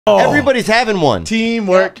Everybody's having one.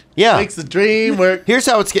 Teamwork makes the dream work. Here's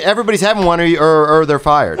how it's. Everybody's having one, or they're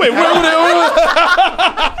fired. Wait, what?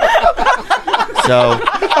 So,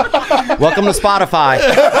 welcome to Spotify.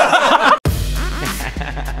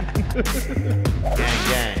 Gang,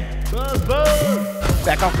 gang. Buzz, buzz.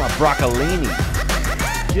 Back off my broccolini.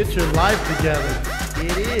 Get your life together.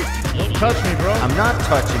 It is. Don't touch me, bro. I'm not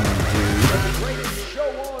touching you, dude.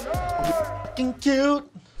 Fucking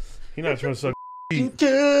cute. He not trying to suck.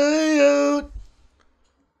 Cute.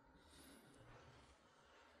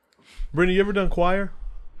 Brittany, you ever done choir?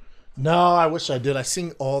 No, I wish I did. I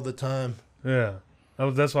sing all the time. Yeah,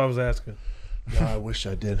 that's why I was asking. No, I wish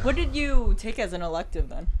I did. What did you take as an elective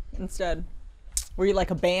then instead? Were you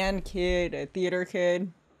like a band kid, a theater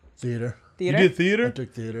kid? Theater. You did theater? I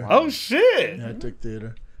took theater. Oh, shit. Yeah, I took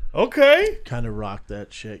theater. Okay. Kind of rocked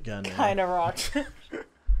that shit. Kind of rocked.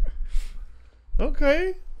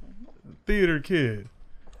 Okay. Theater kid.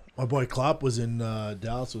 My boy Klopp was in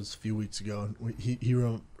Dallas a few weeks ago, and he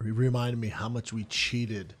reminded me how much we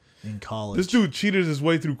cheated in college. This dude cheated his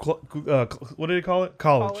way through, what do they call it?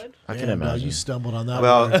 College. I can imagine. You stumbled on that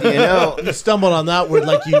Well, word. you know. You stumbled on that word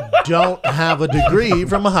like you don't have a degree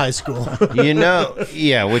from a high school. You know.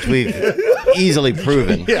 Yeah, which we've easily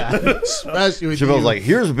proven. Yeah. Especially with Chappelle's you. like,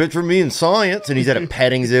 here's a picture of me in science, and he's at a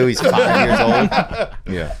petting zoo. He's 5 years old.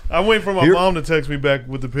 Yeah. I'm waiting for my Here- mom to text me back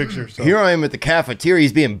with the picture. So. Here I am at the cafeteria.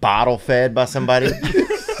 He's being bottle fed by somebody.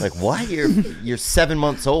 Like, what? You're 7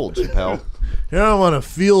 months old, Chappelle. Here I'm on a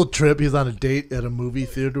field trip. He's on a date at a movie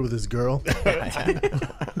theater with his girl.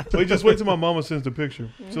 Wait, just wait till my mama sends the picture.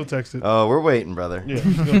 She'll text it. Oh, we're waiting, brother. Yeah,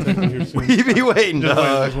 she's gonna text me here soon. We be waiting, Just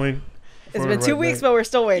dog. wait. It's been 2 weeks, but we're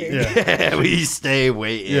still waiting. Yeah. Yeah, we stay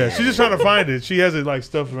waiting. Yeah, she's just trying to find it. She has it like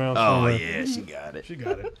stuffed around. Oh, somewhere. yeah, she got it. She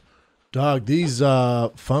got it. Dog, these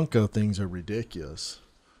Funko things are ridiculous.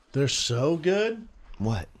 They're so good.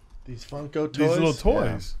 What? These Funko toys. These little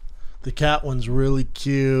toys. The cat one's really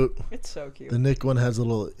cute. It's so cute. The Nick one has a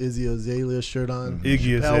little Izzy Azalea shirt on. Iggy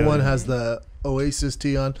Chappelle Azalea. one has the Oasis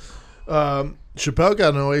tee on. Chappelle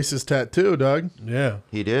got an Oasis tattoo, dog. Yeah.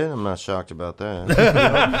 He did? I'm not shocked about that.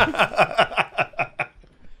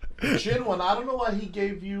 Chin one, I don't know why he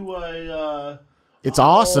gave you a... It's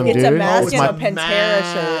awesome, It's dude. a mask it's and a my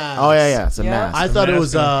Pantera shirt. Oh yeah, it's a Yeah. mask I thought it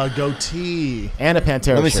was a goatee. and a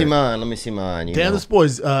Pantera. Let me shirt. see mine. Let me see mine. You Damn, know. this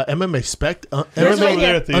boy's MMA Yours right MMA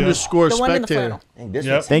here. Theo. underscore The one in the spectator. flannel. Dang, this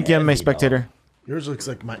Yep. one's Thank you, heavy, MMA Spectator. dog. Yours looks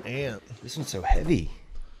like my aunt. This one's so heavy.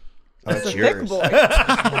 Oh, It's it's a yours. thick boy.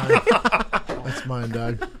 That's mine,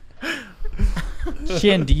 dog.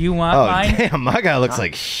 Shin, do you want Oh, mine? damn. My guy looks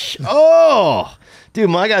like... Oh! Dude,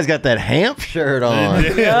 my guy's got that Hamp shirt on.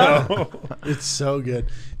 Yeah. It's so good.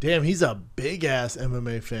 Damn, he's a big ass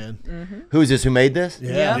MMA fan. Who's this? Who made this?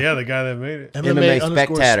 Yeah. Yeah, the guy that made it. MMA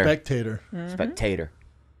Spectator. Spectator. Spectator.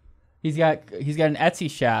 He's got an Etsy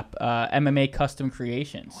shop, MMA Custom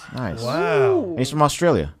Creations. Nice. Wow. He's from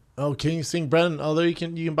Australia. Oh, King of Sting Brennan. Oh, there you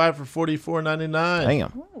can buy it for $44.99.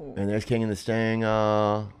 Damn. And there's King and the Sting.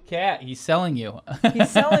 Cat, he's selling you. He's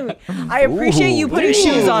selling me. I appreciate you putting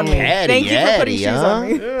shoes on me. Catty, Thank you for putting shoes huh? on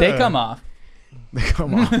me. Yeah. They come off.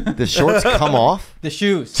 Come on. The shorts come off? The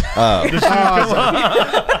shoes. Oh.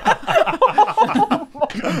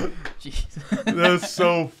 Jeez. That's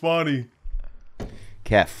so funny.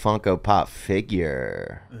 Cat Funko Pop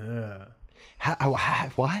figure. Yeah.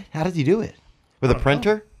 Why? How did he do it? With a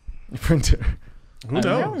printer? Printer. Who I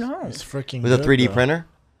knows? don't know. It's freaking With a good, 3D though. printer?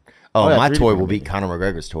 Oh, yeah, my 3D toy will printer. beat Conor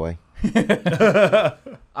McGregor's toy.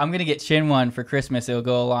 I'm gonna get Shin one for Christmas. It'll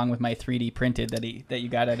go along with my 3D printed that you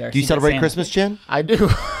got at our. Do you Secret celebrate Santa. Christmas, Chin? I do.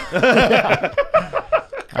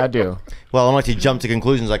 I do. Well, I don't want you to jump to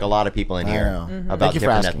conclusions like a lot of people in I here know. about Thank you for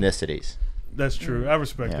different asking. ethnicities. That's true. I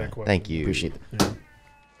respect that question. Thank you. Appreciate it. Yeah.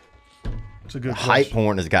 It's a good Hype question.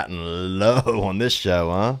 horn has gotten low on this show,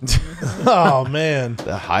 huh? Oh, man.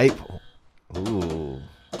 The hype. Ooh.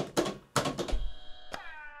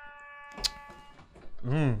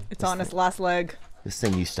 It's on its last leg. This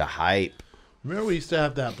thing used to hype. Remember we used to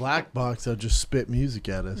have that black box that would just spit music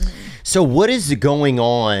at us. So what is going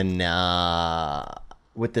on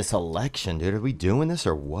with this election, dude? Are we doing this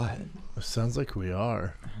or what? It sounds like we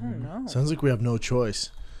are. I don't know. Sounds like we have no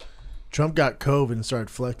choice. Trump got COVID and started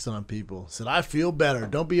flexing on people. Said, I feel better.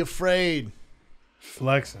 Don't be afraid.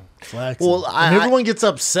 Flexing. Flexing. Well, and everyone gets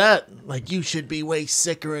upset. Like, you should be way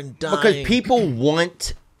sicker and dying. Because people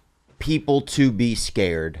want people to be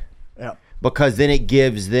scared. Yeah. Because then it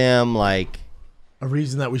gives them like... A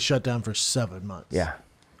reason that we shut down for 7 months. Yeah.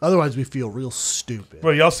 Otherwise, we feel real stupid.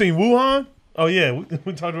 Bro, y'all seen Wuhan? Oh yeah,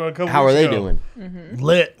 we talked about a couple. How are weeks they ago. doing?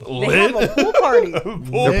 Lit. They have a pool party. They're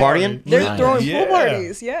partying? They're Nice. throwing Yeah. pool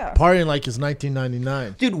parties. Yeah. Partying like it's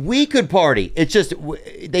 1999. Dude, we could party. It's just,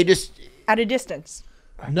 they just, At a distance.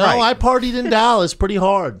 No, Right. I partied in Dallas pretty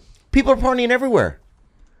hard. people are partying everywhere.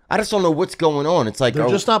 I just don't know what's going on. It's like, They're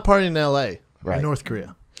just not partying in L.A. Right. or North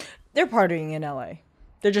Korea. They're partying in LA.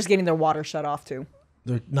 They're just getting their water shut off too.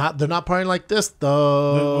 They're not partying like this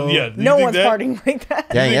though. Yeah, do you No think one's that? partying like that.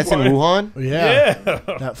 dang, that's in Wuhan? Yeah. Yeah.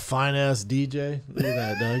 That fine ass DJ. Look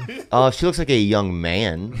at that, Doug. She looks like a young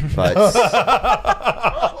man, but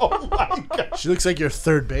She looks like your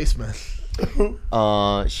third baseman.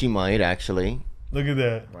 she might actually. Look at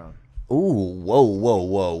that. Ooh,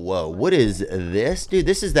 whoa. What is this? Dude,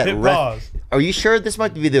 this is that Hit pause. Are you sure this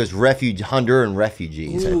might be those Honduran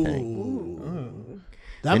refugees, I think.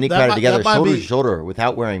 That, Then they that crowded might- together that might shoulder to be- shoulder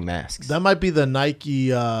without wearing masks. That might be the Nike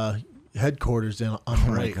headquarters on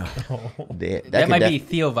break. That might be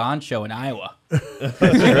Theo Von's show in Iowa.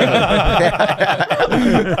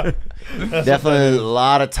 Definitely a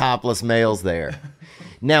lot of topless males there.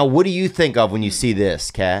 Now, what do you think of when you see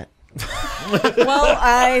this, Kat? Well,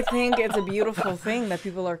 I think it's a beautiful thing that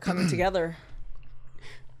people are coming together.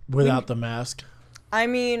 Without the mask. I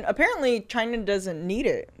mean, apparently China doesn't need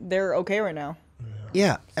it. They're okay right now.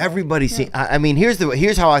 Yeah, everybody see. I mean,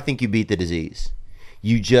 here's how I think you beat the disease.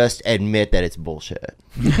 You just admit that it's bullshit.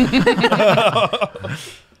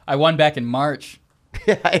 I won back in March.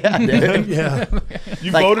 Yeah, dude. Yeah.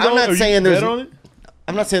 You Like, voted I'm on not it? Or saying you there's- bet on it?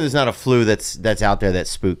 I'm not saying there's not a flu that's out there that's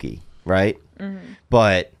spooky, right?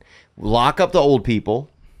 But lock up the old people.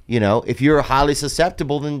 You know, if you're highly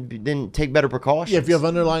susceptible, then take better precautions. Yeah, if you have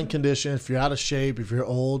underlying condition, if you're out of shape, if you're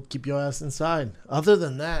old, keep your ass inside. Other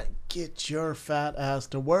than that, get your fat ass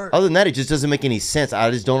to work. Other than that, it just doesn't make any sense. I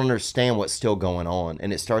just don't understand what's still going on,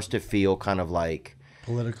 and it starts to feel kind of like,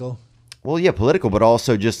 Political. well, yeah, political, but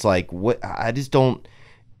also just like what I just don't.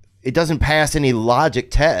 It doesn't pass any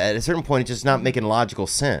logic test. At a certain point, it's just not making logical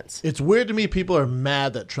sense. It's weird to me people are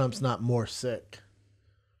mad that Trump's not more sick.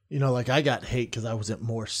 You know, like I got hate because I wasn't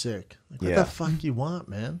more sick. Like, what Yeah. the fuck you want,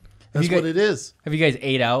 man? That's you what got- it is. Have you guys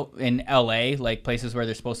ate out in LA, like places where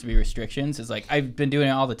there's supposed to be restrictions? It's like I've been doing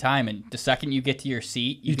it all the time, and the second you get to your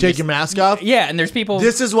seat, You can take just- your mask off? Yeah, and there's people.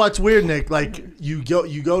 This is what's weird, Nick. Like you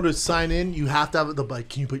go to sign in, you have to have the like.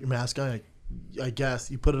 Can you put your mask on? Like, I guess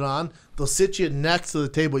you put it on. They'll sit you next to the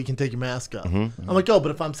table. You can take your mask off. I'm like, oh,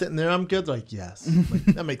 but if I'm sitting there, I'm good. They're like, yes, like,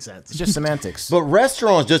 that makes sense. It's just semantics. But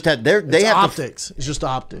restaurants just have they It's have optics. It's just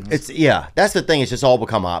optics. It's that's the thing. It's just all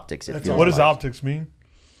become optics. It feels What does like. optics mean?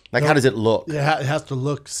 Like, how does it look? Yeah, it has to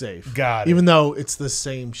look safe. Got it. Even though it's the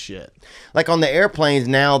same shit. Like on the airplanes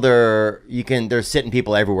now, they're sitting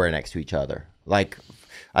people everywhere next to each other. Like,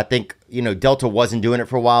 I think Delta wasn't doing it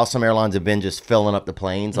for a while. Some airlines have been just filling up the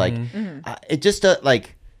planes. Like,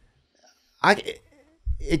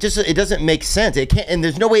 it just it doesn't make sense. It can't, and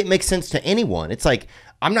there's no way it makes sense to anyone. It's like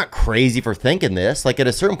I'm not crazy for thinking this. Like at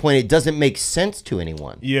a certain point, it doesn't make sense to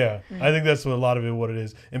anyone. Yeah, I think that's what a lot of it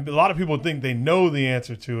is. And a lot of people think they know the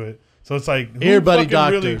answer to it. So it's like who Everybody fucking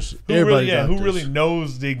doctors. Who Everybody really, doctors. who really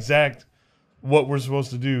knows the exact what we're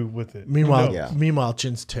supposed to do with it? Meanwhile, Who knows? Yeah.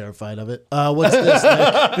 Chin's terrified of it. What's this?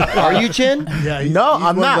 Nick? Are you, Chin? Yeah, No, I'm one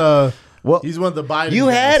of not. the- Well, he's one of the Biden. You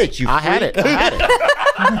guys. had it. I had it.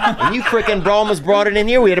 And you freaking almost brought it in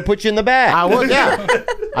here. We had to put you in the back. I was, yeah.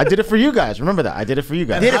 I did it for you guys. Remember that. I did it for you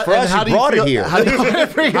guys. did it for And us. how You do you brought it feel- here.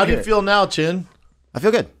 How do you feel now, Chin? I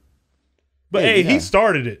feel good. But Yeah, hey, yeah. he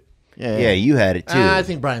started it. Yeah. Yeah, you had it too. I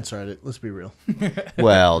think Brian started it. Let's be real.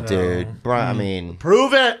 Well, dude, Brian. I mean,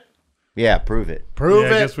 Prove it. yeah, prove it. Prove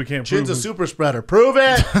Yeah, I it. guess we can't Chin's prove a it. super spreader. Prove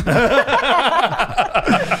it.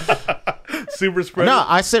 Super spreader. No,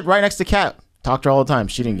 I sit right next to Kat. Talk to her all the time.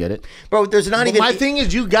 She didn't get it. Bro, there's not even. My thing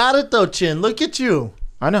is, you got it though, Chin. Look at you.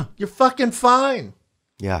 I know. You're fucking fine.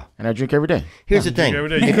 Yeah. And I drink every day. Here's the thing. Every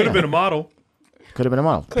day. You could have been a model. Could have been a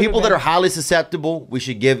model. People that are highly susceptible, we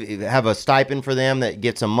should have a stipend for them that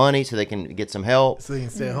get some money so they can get some help, So you can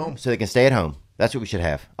stay at home. so they can stay at home. That's what we should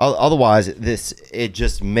have. Otherwise, it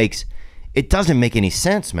doesn't make any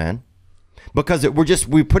sense, man. Because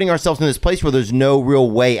we're putting ourselves in this place where there's no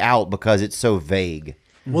real way out because it's so vague.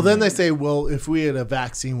 Well, then they say, well, if we had a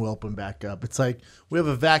vaccine, we'll open back up. It's like we have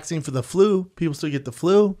a vaccine for the flu. People still get the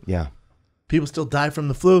flu. Yeah. People still die from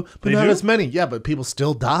the flu, but They not do? as many. Yeah, but people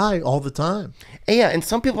still die all the time. And yeah, and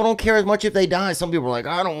some people don't care as much if they die. Some people are like,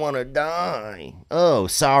 I don't want to die. Oh,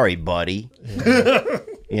 sorry, buddy.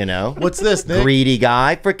 What's this, Nick? Greedy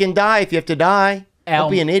guy. Freaking die if you have to die.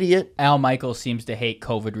 Don't be an idiot. Al Michaels seems to hate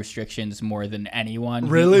COVID restrictions more than anyone.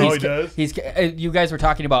 Really? Oh, he does? You guys were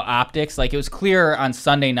talking about optics. Like, it was clear on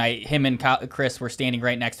Sunday night, him and Chris were standing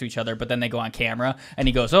right next to each other, but then they go on camera, and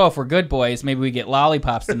he goes, "Oh, if we're good boys, maybe we get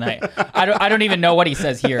lollipops tonight." I don't even know what he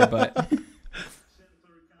says here, but...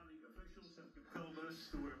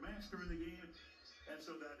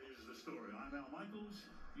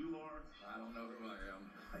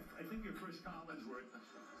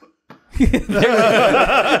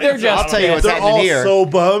 They're just I'll tell you what's They're happening all here. so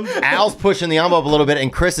bummed. Al's pushing the envelope a little bit,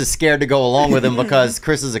 and Chris is scared to go along with him because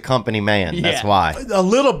Chris is a company man. That's Yeah. why. A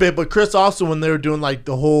little bit, but Chris also, when they were doing like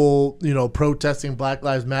the whole, protesting Black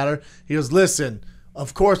Lives Matter, he goes, "Listen,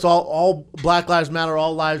 of course, all Black Lives Matter,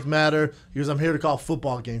 all lives matter." He goes, "I'm here to call a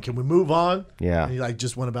football game. Can we move on?" Yeah. And he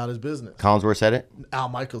just went about his business. Collinsworth said it. Al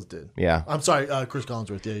Michaels did. Yeah. I'm sorry, Chris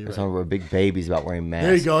Collinsworth. Yeah, you're right. Some of our big babies about wearing masks.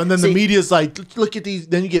 There you go. And then the See, media's like, "Look at these."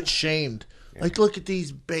 Then you get shamed. Like, look at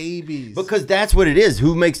these babies. Because that's what it is.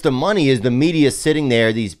 Who makes the money is the media sitting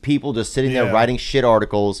there. These people just sitting there Yeah. writing shit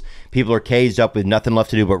articles. People are caged up with nothing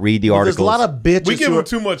left to do but read the articles. There's a lot of bitches. We give who them are-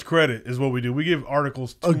 too much credit, is what we do. We give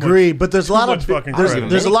articles too Agree, much. but there's a too lot much of fucking there's, credit.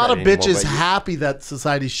 there's a lot of Credit anymore, bitches but- happy that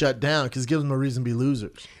society's shut down because it gives them a reason to be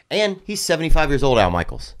losers. And he's 75 years old, Al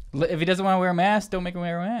Michaels. If he doesn't want to wear a mask, don't make him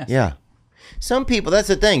wear a mask. Yeah. Some people, that's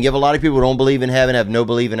the thing. You have a lot of people who don't believe in heaven, have no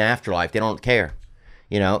belief in afterlife. They don't care.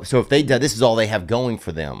 So if they die, this is all they have going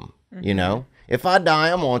for them. If I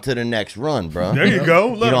die, I'm on to the next run, bro. There you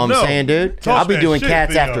go. You know what I'm saying, dude? Talk I'll be that doing shit,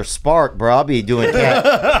 cats Theo. after Spark, bro. I'll be doing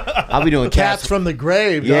Cats cats. from the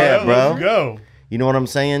grave. Yeah, dog. bro. Let's go. You know what I'm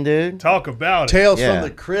saying, dude? Talk about it. Tales Yeah. from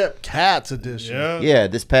the Crypt, Cats edition. Yeah. Yeah,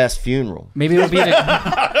 this past funeral. Maybe it'll be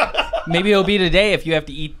maybe it'll be today if you have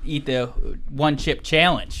to eat the one chip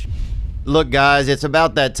challenge. Look, guys, it's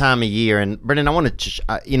about that time of year, and Brendan, I want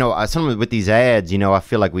to, some with these ads, I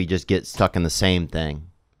feel like we just get stuck in the same thing,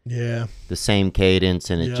 Yeah, the same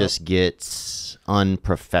cadence, and it Yep. just gets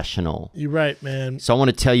unprofessional. you're right, man. So I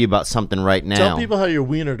want to tell you about something right now. Tell people how your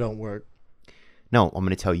wiener don't work. No, I'm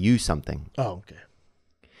going to tell you something. Oh, okay.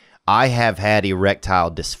 I have had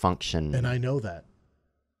erectile dysfunction. And I know that.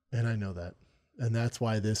 And that's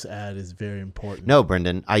why this ad is very important. No,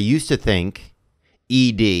 Brendan, I used to think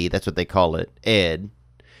ED, that's what they call it, ED,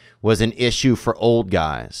 was an issue for old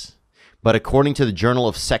guys. But according to the Journal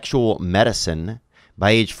of Sexual Medicine,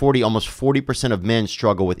 by age 40, almost 40% of men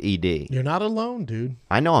struggle with ED. You're not alone, dude.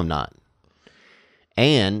 I know I'm not.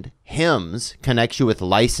 And HIMS connects you with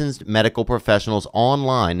licensed medical professionals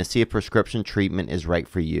online to see if prescription treatment is right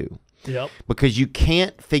for you. Yep. Because you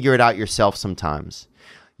can't figure it out yourself sometimes.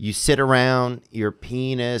 You sit around, your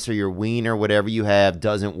penis or your wiener, whatever you have,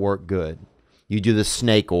 doesn't work good. You do the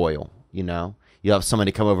snake oil, You have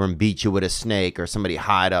somebody come over and beat you with a snake, or somebody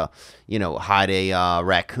hide a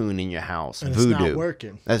raccoon in your house. And Voodoo. it's not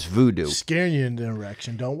working. That's voodoo. Scaring you into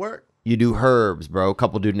erection don't work. You do herbs, bro. A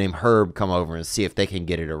couple dude named Herb come over and see if they can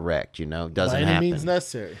get it erect, Doesn't By any happen. means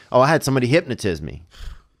necessary. Oh, I had somebody hypnotize me.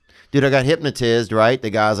 Dude, I got hypnotized, right? The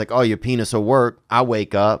guy's like, "Oh, your penis will work." I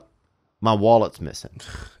wake up, my wallet's missing.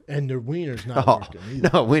 And your wiener's not Oh, working either.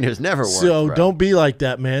 no, winners never work. So bro. don't be like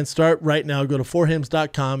that, man. Start right now. Go to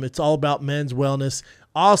forhims.com. It's all about men's wellness.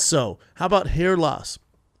 Also, how about hair loss?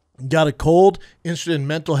 Got a cold, interested in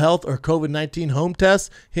mental health or COVID-19 home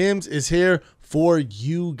test? Hims is here for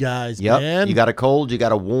you guys, Yep. man. You got a cold, you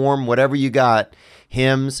got a warm, whatever you got,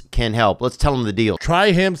 Hims can help. Let's tell them the deal.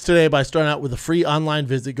 Try Hims today by starting out with a free online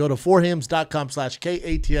visit. Go to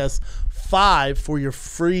forhims.com/KATS5 for your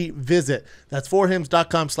free visit. That's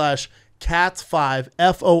forhims.com/cats5,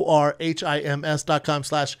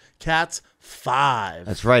 forhims.com/cats5.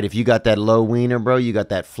 That's right. If you got that low wiener, bro, you got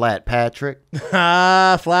that flat Patrick.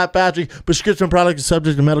 Flat Patrick. Prescription product is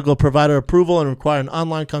subject to medical provider approval and require an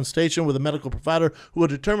online consultation with a medical provider who will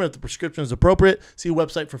determine if the prescription is appropriate. See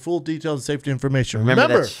website for full details and safety information. Remember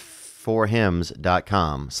that's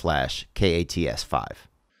forhims.com/KATS5.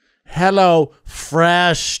 Hello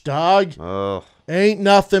Fresh, dog. Oh, Ain't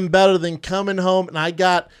nothing better than coming home and I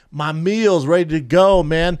got my meals ready to go,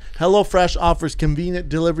 man. HelloFresh offers convenient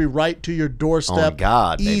delivery right to your doorstep. Oh,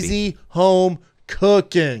 God, baby. Easy home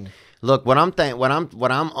cooking. look, what I'm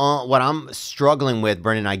struggling with,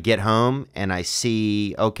 Brendan, I get home and I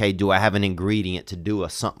see, okay, do I have an ingredient to do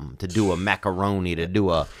something, to do a macaroni, to do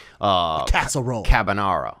a Casserole.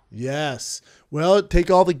 carbonara? Yes. Well, take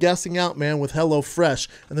all the guessing out, man, with HelloFresh.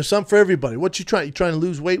 And there's something for everybody. What you trying? You trying to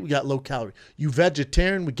lose weight? We got low calorie. You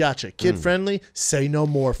vegetarian? We got you. Kid friendly? Say no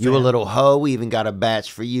more, fam. You a little hoe? We even got a batch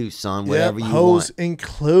for you, son. Whatever you hoes want.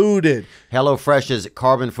 included. HelloFresh's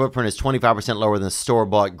carbon footprint is 25% lower than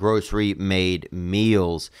store-bought grocery-made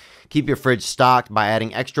meals. Keep your fridge stocked by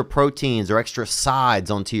adding extra proteins or extra sides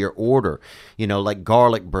onto your order, you know, like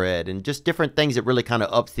garlic bread and just different things that really kind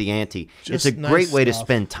of ups the ante. Just it's a nice great way to stuff.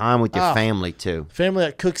 spend time with your family, too. Family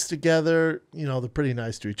that cooks together, you know, they're pretty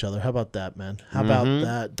nice to each other. How about that, man? How about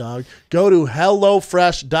that, dog? Go to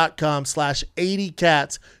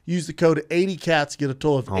HelloFresh.com/80cats. Use the code 80cats. Get a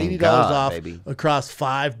total of $80 off baby. across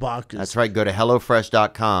 5 boxes. That's right. Go to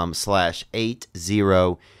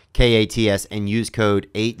HelloFresh.com/80KATS and use code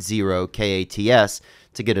 80KATS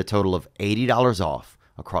to get a total of $80 off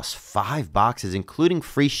across 5 boxes, including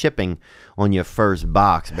free shipping on your first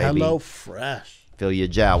box, baby. HelloFresh. Fill your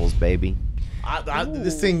jowls, baby.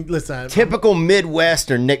 This thing, listen. Typical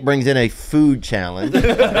Midwestern. Nick brings in a food challenge.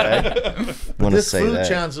 Okay? Want to This say food that.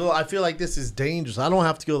 challenge, I feel like this is dangerous. I don't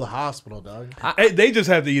have to go to the hospital, dog. Hey, they just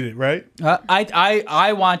have to eat it, right?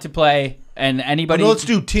 I want to play, and anybody. No, let's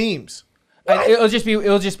do teams. It'll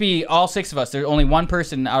just be all 6 of us. There's only one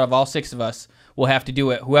person out of all 6 of us will have to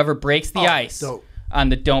do it. Whoever breaks the ice dope. on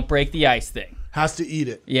the don't break the ice thing. Has to eat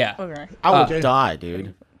it. Yeah. Okay. I would die,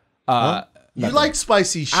 dude. You like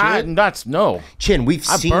spicy shit. No. Chin, we've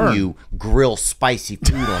seen burn. you grill spicy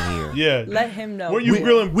food on here. Yeah. Let him know. Were you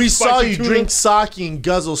grilling? We saw spicy you tuna? drink sake and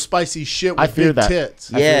guzzle spicy shit with I fear big that.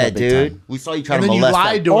 tits. I feel Yeah, that big dude. time. We saw you try And to then you molest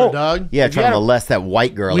lied that. to her, dog. Yeah, If trying you to had a- molest that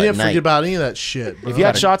white girl We at didn't night. forget about any of that shit, bro. If you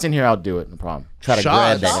had shots in here, I'll do it. No problem. Try to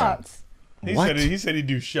Shots. grab that. Shots. He said he'd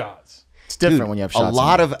do shots. It's different Dude, when you have shots. a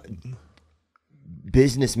lot of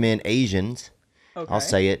businessmen, Asians, Okay. I'll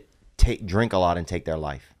say it, drink a lot and take their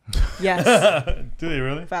life. Yes. Do they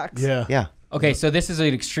really? Facts. Yeah. Yeah. Okay, so this is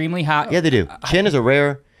an extremely hot. Yeah, they do. Chin is a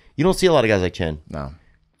rare. You don't see a lot of guys like Chin. No.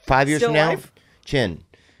 5 years Still from now, alive? Chin,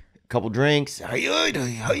 couple drinks,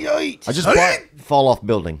 I just fall off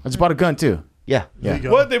building. bought a gun too. Yeah. There you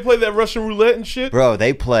go. What? They play that Russian roulette and shit? Bro,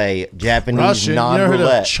 they play Japanese Russian. You ever heard of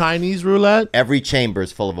non-roulette. Chinese roulette? Every chamber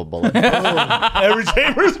is full of a bullet. Every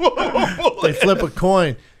chamber's full of a They bullet. flip a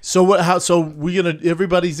coin. So what? How? So we gonna?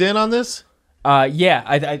 Everybody's in on this?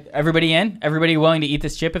 Yeah. Everybody in? Everybody willing to eat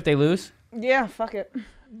this chip if they lose? Yeah. Fuck it.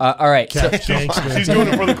 All right. So, She's doing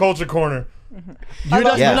it for the culture corner. You're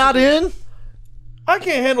not in. I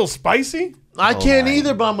can't handle spicy. I can't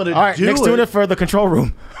either, but I'm gonna All right, do Nick's it. doing it for the control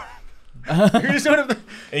room. You're just doing it.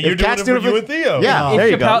 And you're doing Cat's it for doing it you for- and Theo. Yeah, if there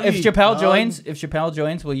you Chappelle, go. if Chappelle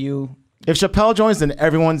joins, will you? If Chappelle joins, then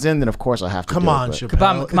everyone's in. Then of course I have to. Come do on, it, Chappelle. Come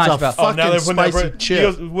on, It's Chappelle. a Oh, Oh, fucking now they're putting that spicy bread.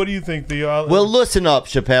 chip. Theo, what do you think, Theo? Well, listen up,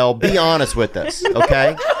 Chappelle. Be honest with us,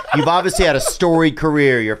 okay? You've obviously had a storied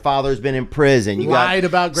career. Your father's been in prison. You Lied got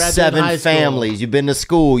about graduating 7 high school. families. You've been to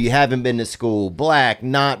school. You haven't been to school. Black,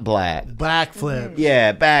 not black. Backflip.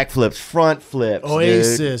 Yeah, backflips, front flips.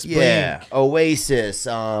 Oasis, dude. Yeah, Blink. Oasis,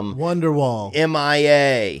 Wonderwall.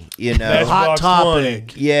 MIA. You know, That's Hot Box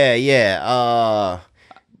topic. yeah.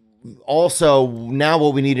 Also, now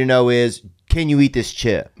what we need to know is, can you eat this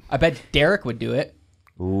chip? I bet Derek would do it.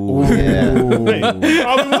 Ooh, yeah. He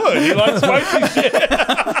probably would. He likes spicy shit.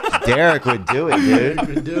 Derek would do it, dude.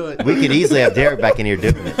 Could do it. We could easily have Derek back in here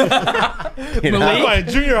doing it. You know? What am I in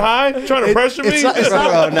junior high trying to pressure me? It's not,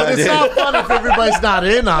 Bro, no, it's dude. not fun if everybody's not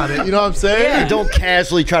in on it. You know what I'm saying? Don't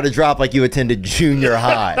casually try to drop like you attended junior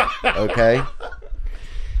high, okay?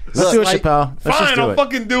 Let's do it, like- Chappelle. Let's just Fine, do I'll it.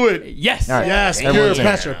 fucking do it. Yes. All right. Yes, pure Everyone's in.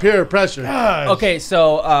 pressure, pure pressure. Gosh. Okay,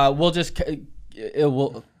 so we'll just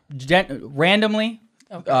we'll randomly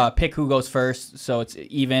pick who goes first. So it's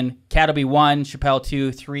even. Cat will be 1, Chappelle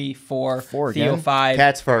 2, 3, 4, Four Theo again? 5,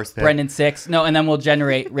 Cats first. man. Brendan 6. No, and then we'll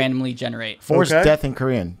randomly generate. 4's Okay. death in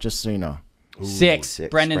Korean, just so you know. 6.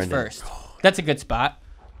 six, Brendan's Brendan. first. That's a good spot.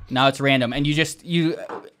 Now it's random, and you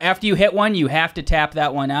after you hit one, you have to tap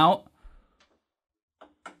that one out.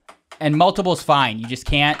 And multiple's fine. You just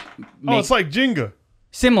can't make Oh, it's like Jenga.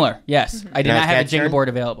 similar. Yes, I did Now not it's have a Cat's Jenga turn? board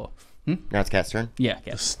available. Now it's Cat's turn. Yeah,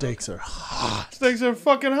 yeah, Stakes are hot. Steaks are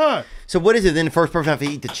fucking hot. So what is it then? The first person have to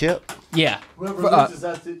eat the chip? yeah. Whoever loses,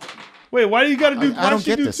 that's it. Wait, why do you got to do? I Why don't does she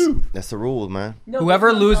get do this. 2? That's the rules, man.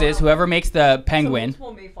 Whoever loses, whoever makes the penguin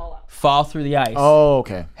Multiple may fall out. fall through the ice, Oh,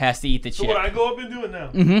 okay. has to eat the So chip. would I go up and do it now?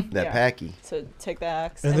 That Yeah. Paqui. So take the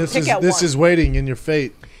axe And and this pick is out this one. is waiting in your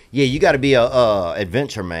fate. Yeah, you got to be a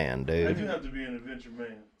adventure man, I dude. do have to be an adventure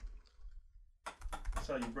man. That's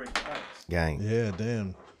how you break the ice. Gang. Yeah,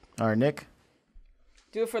 damn. All right, Nick.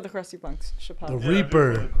 Do it for the crusty punks, Chappelle. The Yeah, I do it for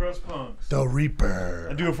Reaper. the crust punks. The Reaper.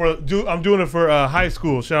 I'm doing it for high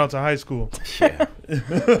school. Shout out to high school. Yeah.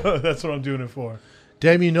 That's what I'm doing it for.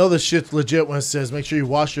 Damn, you know this shit's legit when it says make sure you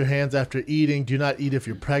wash your hands after eating. Do not eat if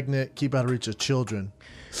you're pregnant. Keep out of reach of children.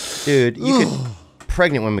 Dude,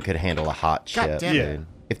 pregnant women could handle a hot chip, damn it. dude.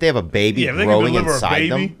 If they have a baby Yeah, if they can growing deliver a inside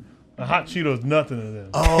baby, them. A hot Cheeto's nothing to them.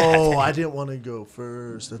 Oh, I didn't want to go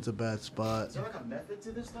first. That's a bad spot. Is there like a method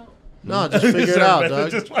to this though? No, just Is figure it there a out, method?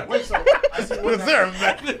 dog. Just like- Wait, so I see one Is there a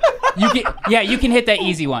method? You can hit that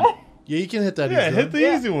easy one. Yeah, you can hit that. Yeah, easy. hit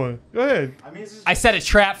the easy one. Go ahead. I mean, this is I set a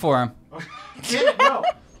trap for him. no.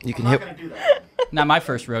 You can I'm not hit. gonna do that. Not my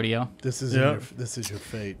first rodeo. This is Yeah. this is your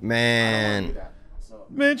fate. Do Man. that. So.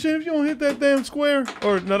 Man, Chin, if you don't hit that damn square,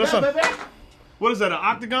 or no, that's not. What is that? An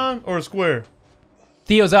octagon or a square?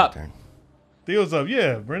 Theo's up. Theo's up.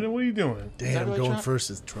 Yeah, Brendan, what are you doing? Damn, really going trap? first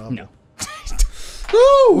is trouble. No.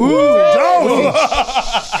 A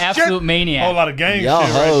Absolute whole maniac. lot of gang Y'all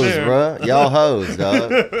shit right hoes, there. bruh. Y'all hoes,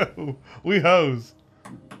 dog. We hoes.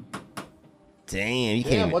 Damn, you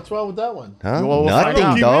can't. Damn, Even, what's wrong with that one? huh? Well, we'll find Keep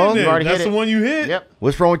Nothing, out. dog. hitting it. already That's hit the it. one you hit. Yep.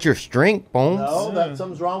 What's wrong with your strength, Bones? No, that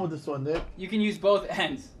something's wrong with this one, Nick. You can use both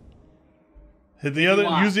ends. Hit the other.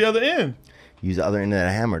 want. Use the other end. Use the other end of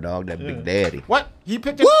that hammer, dog. That big daddy. What? He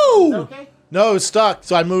picked it. Woo! Is that okay? No, it's stuck,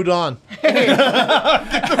 so I moved on. What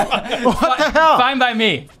the hell? Fine by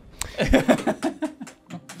me.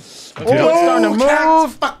 Oh, it's starting to cat's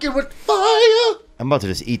move. fucking with fire. I'm about to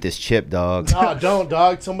just eat this chip, dog. Nah, don't,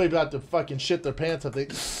 dog. Somebody about to fucking shit their pants if they.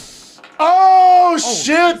 Oh,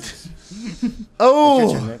 shit!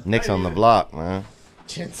 Oh, Nick's on the block, man.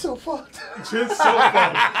 chin's so fucked. Chin's so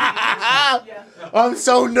fucked. I'm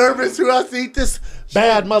so nervous. Who else to eat this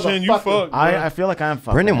bad motherfucker? Chin, you fucked. I feel like I'm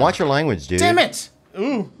fucking. Brendan, up. watch your language, dude. Damn it!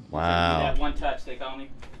 Ooh, Wow. One touch, they call me.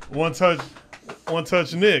 one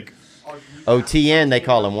touch Nick. OTN, they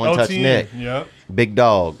call him One Touch OTN. Nick. Yep. Big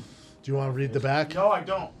dog. Do you want to read the back? No, I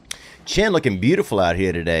don't. Chin looking beautiful out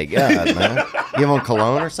here today. God, man. You have on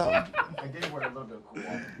cologne or something? I did wear a little bit of cool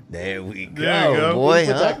water. There we go, There you go. boy,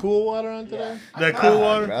 Put huh? that cool water on today. That cool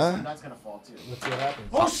water. Bruh. That's gonna fall too. Let's see what happens.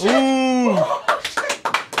 Oh shit!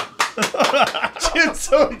 Ooh. Chin's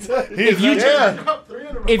so excited. He's Yeah,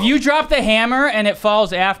 If you drop the hammer and it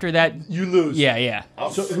falls after that, you lose. yeah.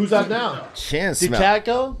 So who's up now? Chin Did smell. Cat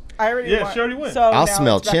go? I already Yeah, won. she already went. So I'll now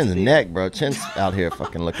smell it's back Chin's to Theo. neck, bro. Chin's out here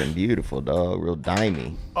fucking looking beautiful, dog. Real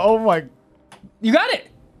dimey. Oh my! You got it.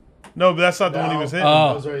 No, but that's not the one he was hitting. I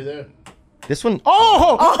Oh. was already there. This one,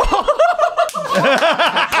 Oh!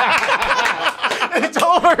 It's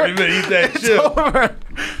over. You better eat that It's chip. over.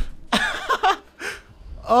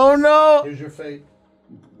 Oh no! Here's your fate.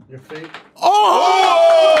 Your fate.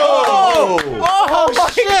 Oh! Oh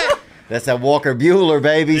shit! that's that Walker Bueller,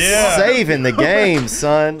 baby. Yeah. Saving the game,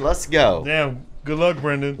 son. Let's go. Damn. Good luck,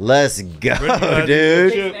 Brendan. Let's go, Brendan,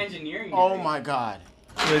 dude. chip. Engineering. Oh my god!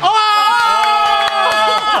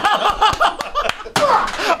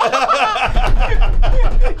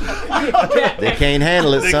 They can't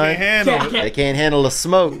handle it, They son. can't handle it. They can't handle the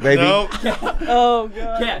smoke, baby. Nope. Oh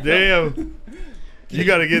god. Yeah. Damn. You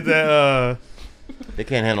got to get that. They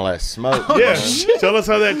can't handle that smoke. Yeah. Tell us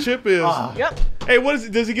how that chip is. Yep. Hey, what is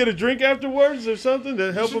it? Does he get a drink afterwards or something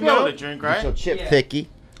to help Should him be able to out? drink, So right? chip Yeah. thicky.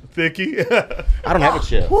 Thicky. I don't have a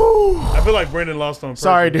chip. I feel like Brendan lost on purpose.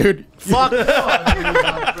 Sorry, dude. Fuck.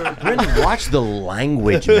 Brendan, watch the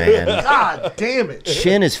language, man. God damn it.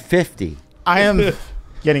 Chin is 50. I am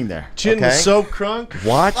getting there. Chin Okay. was so crunk.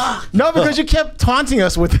 Watch. No, because you kept taunting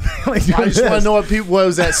us with. Like, I just want to know what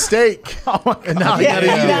was at stake. Oh my god! And now you gotta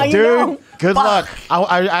eat Now it. you Dude, know. good luck.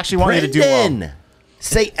 I actually want you to do well. Brendan,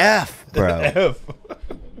 say F, bro. F.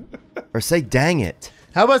 Or say dang it.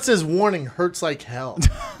 How about this warning hurts like hell?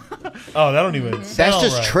 Oh, that don't even sound That's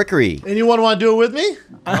just right. trickery. Anyone want to do it with me?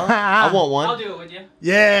 I want I'll one. do it with you.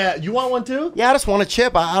 Yeah. You want one too? Yeah, I just want a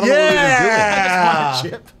chip. I don't know what Yeah.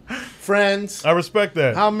 Chip. Friends. I respect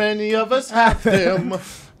that. How many of us have them?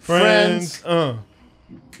 Friends. How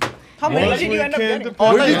Once many did we you end up can getting?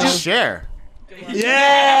 depart- Where did did you you- share?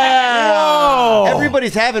 Yeah.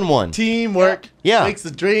 Everybody's having one. Teamwork. Yeah. Makes the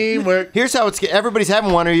dream work. Here's how it's. Everybody's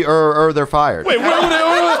having one, or they're fired. Wait, wait.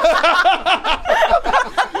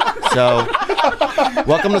 So,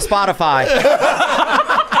 welcome to Spotify.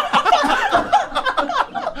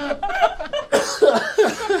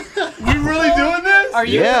 We really doing this? Are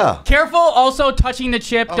you? Yeah. Careful. Also, touching the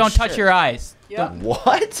chip. Don't touch shit. your eyes.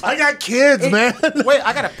 What? I got kids, man. Wait,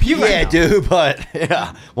 I gotta pee right Yeah, now. dude, but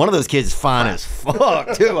yeah, one of those kids is fine as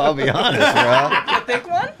fuck too. I'll be honest, bro. The thick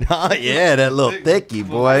one? Oh, yeah, that little thicky Your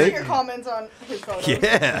boy. comments on his photos.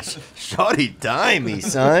 Yeah, shawty dimey,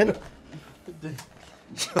 son.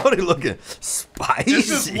 Shawty looking spicy. This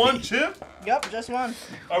is one chip? Yep, just one.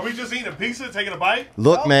 Are we just eating a pizza, taking a bite?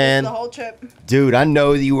 Look, Nope, man, it's the whole chip. dude, I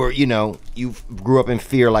know you were, you grew up in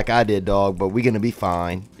fear like I did, dog, but we're gonna be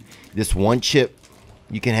fine. This one chip,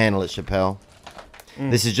 you can handle it, Shapel.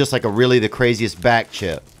 This is just like the craziest back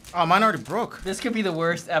chip. Oh, mine already broke. This could be the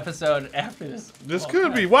worst episode after this. This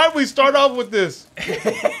could be. Why did we start off with this?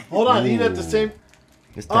 Hold on, eat at the same.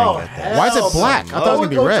 This thing Oh, got that. hell Why is it black? I thought it was gonna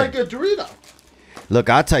be looks red. like a Dorito. Look,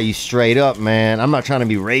 I'll tell you straight up, man. I'm not trying to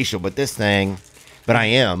be racial, but this thing, but I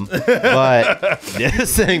am. But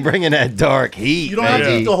this thing bringing that dark heat. You don't have to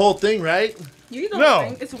baby. eat the whole thing, right? You eat the No. whole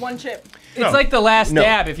thing. It's one chip. It's like the last No.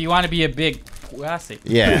 dab if you want to be a big pussy.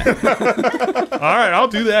 Yeah, All right, I'll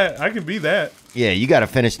do that. I can be that. yeah. You got to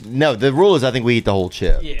finish. No, the rule is I think we eat the whole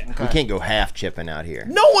chip. Yeah. We can't go half chipping out here,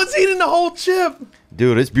 No one's eating the whole chip.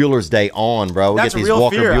 dude. It's Bueller's Day on, bro. We That's get these real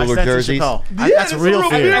Walker fear. I Bueller sent to jerseys. Chappelle. Yeah, That's that's real a real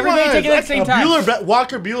fear. fear. Everybody take it at the same time.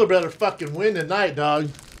 Walker Bueller better fucking win tonight, dog.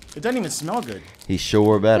 It doesn't even smell good. He's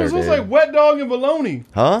sure better, It smells dude. like wet dog and bologna.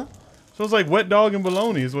 Huh? Smells like wet dog and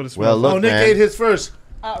bologna is what it Well, smells look, Oh, Nick man. ate his first.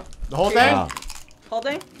 Oh, The whole thing? Wow.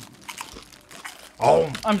 holding.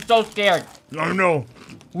 Oh, I'm so scared. I know.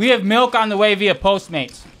 We have milk on the way via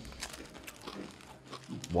Postmates.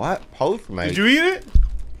 What? Postmate? Did you eat it?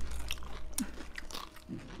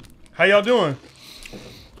 How y'all doing?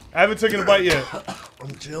 I haven't taken a bite yet.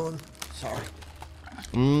 I'm chilling.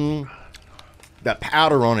 That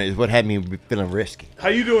powder on it is what had me feeling risky. How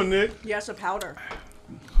you doing, Nick? Yes, a powder.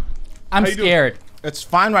 I'm How you doing? scared. It's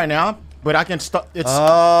fine right now, but I can stop. It's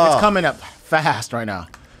coming up fast right now.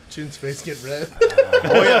 Chin's face get red.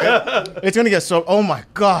 It's gonna get so. Oh my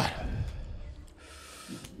god.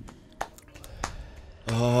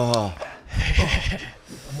 Oh,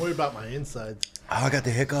 I'm worried about my insides. I got the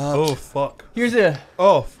hiccups. Oh fuck. Here's a.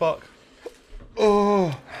 Oh fuck.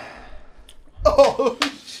 Oh,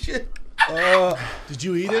 shit. Did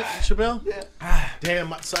you eat it, Chappelle? Yeah. Damn,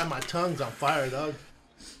 my tongue's on fire, dog.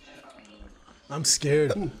 I'm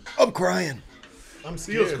scared. I'm crying. I'm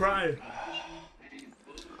Theo's scared. crying.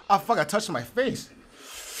 Oh fuck! I touched my face.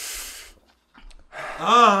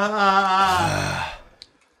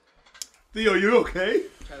 Theo, you okay?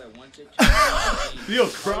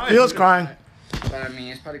 Theo's crying. Feels crying. But I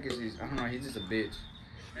mean, it's probably because he's, I don't know, he's just a bitch.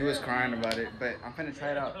 He was crying about it, but I'm finna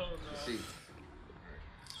try it out. Let's see.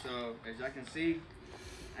 So, as y'all can see,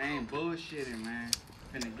 I ain't bullshitting, man.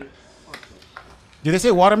 Finna get fucked up. Did they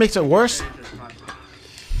say water makes it worse?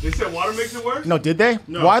 They said water makes it worse? No, did they?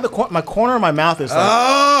 No. Why my corner of my mouth is like?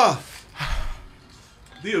 Ah!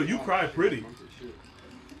 Theo, you cry pretty.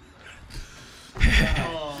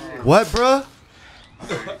 What, bruh? I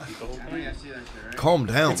know y'all see that shit, right? Calm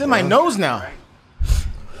down. It's in my nose now.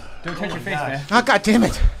 Don't touch your face, man. Oh god damn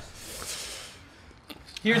it!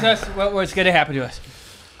 Here's us. What's gonna happen to us?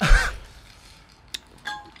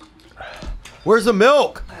 Where's the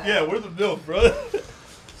milk? Yeah, where's the milk, brother?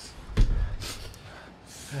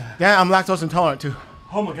 Yeah, I'm lactose intolerant too.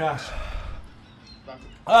 Oh my gosh.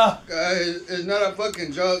 Guys, it's not a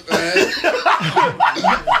fucking joke, man.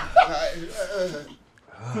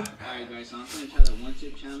 Alright, guys, so I'm gonna try the one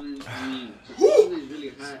chip challenge. I mean, supposedly it's really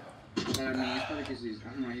hot. But I mean, it's probably because he's, I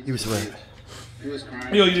don't know, He was sweating. he was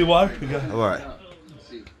crying. Yo, you need water? You got it. All right. Let's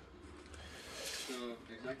see. So,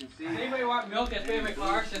 as I can see, Anybody want milk that's been in my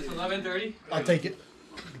car since 11:30? I'll take it.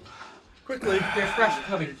 Quickly. They're fresh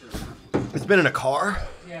coming. It's been in a car.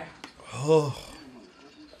 Yeah.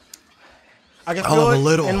 I can I'll feel have a it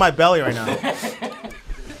little. in my belly right now.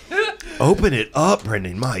 Open it up,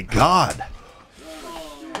 Brendan. My God.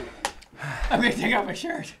 I'm gonna take off my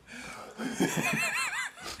shirt.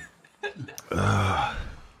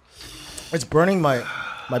 It's burning my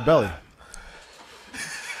belly.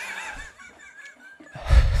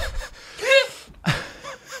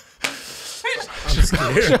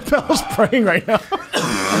 Chappelle's praying right now.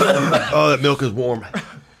 Oh, that milk is warm.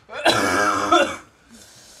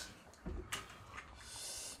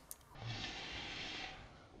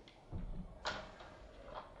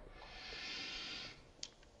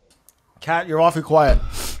 Cat, you're awfully quiet.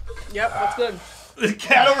 Yep, that's good. The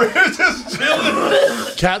cat over here is just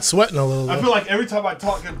chilling. Cat sweating a little. I Though. feel like every time I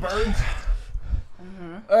talk, it burns.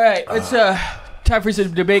 All right, it's time for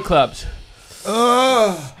some debate clubs.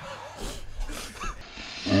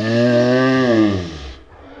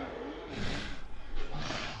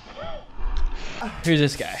 Here's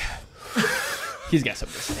this guy. He's got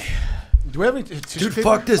something to say. Do we have any tissue Dude, paper?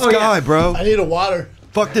 fuck this Oh, guy, yeah. bro. I need a water.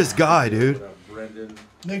 Fuck this guy, dude. Brendan,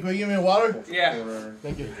 Nick, will you give me a water? Yeah.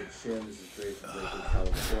 Thank you. Shin, this is Drake from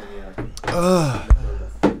California.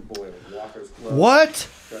 Boy, Walker's Club. What?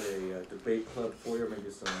 Got a debate club for you,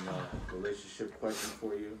 maybe some relationship questions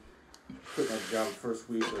for you. quit my job the first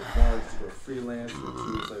week of March to go freelance. And 2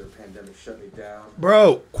 weeks later, the pandemic shut me down.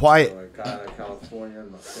 Bro, quiet. So I got out of California.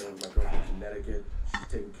 I'm staying with my girlfriend in Connecticut. She's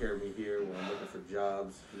taking care of me here when I'm looking for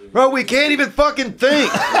jobs. Bro, we can't even fucking think.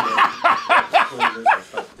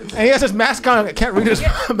 And he has his mask on. I can't read his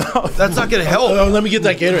mouth. That's not gonna help. Oh, let me get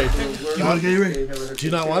that Gatorade. You want a Gatorade? Do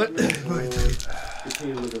you not want it?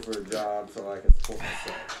 Continue looking for a job so I can support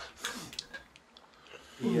myself.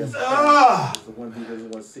 P.S. Is the one who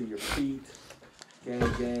doesn't want to see your feet.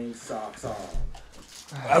 Gang, socks on.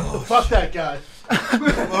 Fuck that guy.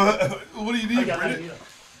 What do you need, Brandon?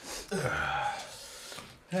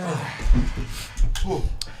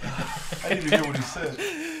 I didn't even hear what he said.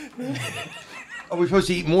 Are we supposed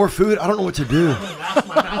to eat more food? I don't know what to do. My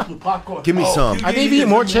mouth with popcorn. Give me some. I think if you eat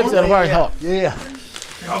more chips, that'll probably help. Yeah.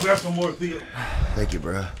 I'll grab some more, Theo. Thank you,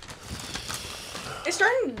 bro. It's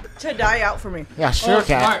starting to die out for me. Yeah, sure,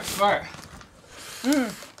 cat. Smart.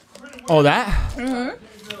 Oh, that?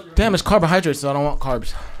 Damn, it's carbohydrates, so I don't want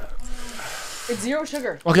carbs. It's 0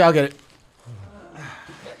 sugar. Okay, I'll get it.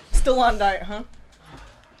 Still on diet, huh?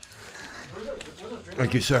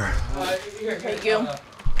 Thank you, sir. Thank you.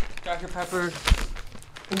 Dr. Pepper.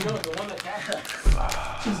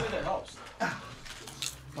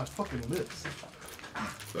 My fucking lips.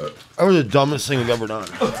 That was the dumbest thing I've ever done.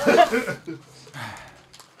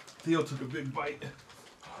 Theo took a big bite.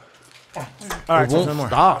 All right, It won't some more. I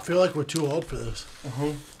stop. feel like we're too old for this.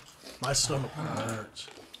 My stomach hurts.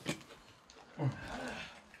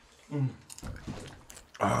 You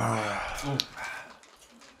I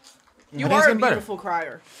think it's are a getting better. beautiful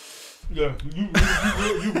crier. Yeah, you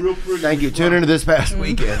real pretty. Thank you. Tune into this past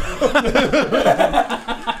weekend.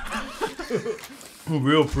 You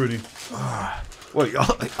real pretty. Wait, y'all,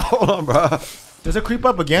 hold on, bro. Does it creep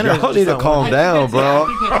up again? or Y'all is need it to just calm down, bro.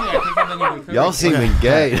 I Y'all seeming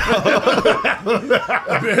gay.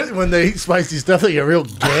 When they eat spicy stuff, they get real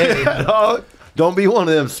gay. Dog, don't be one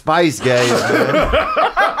of them spice gays, man.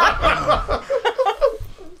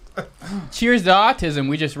 Cheers to autism.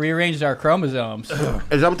 We just rearranged our chromosomes.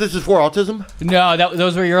 Is that what this is for, autism? No,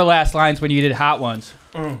 those were your last lines when you did hot ones.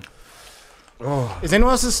 Is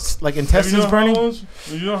anyone else's like You intestines know burning? hot ones?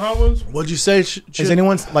 You know hot ones? What'd you say? Is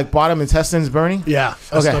anyone's like bottom intestines burning? Yeah,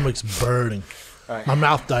 my Okay. stomach's burning. My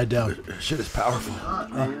mouth died down. Shit is powerful.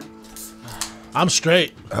 I'm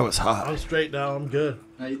straight. That was hot. I'm straight now. I'm good.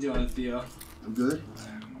 How you doing, Theo? I'm good.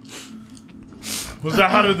 Was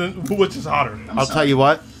that hotter than which is hotter? I'll tell you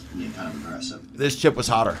what. Being kind of aggressive. This chip was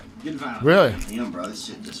hotter. Getting kind of Really? damn, bro, this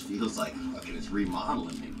shit just feels like fucking it's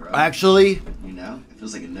remodeling me, bro. Actually, You know? It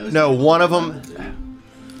feels like a nose. no, one of them.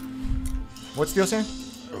 What's Theo saying?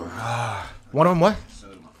 One of them what?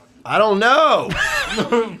 I don't know.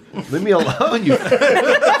 Leave me alone, you.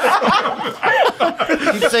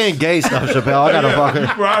 Keep saying gay stuff, Chappelle. I gotta You fucking.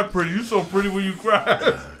 cry pretty. You so pretty when you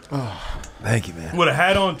cry. Thank you, man. With a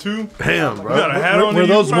hat on too. Damn, You bro. got a hat on. Were and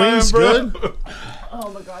you those crying, wings bro? good? Oh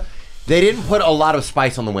my god. They didn't put a lot of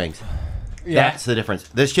spice on the wings. Yeah. That's the difference.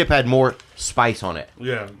 This chip had more spice on it.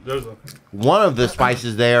 Yeah, there's a. One of the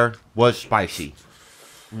spices there was spicy.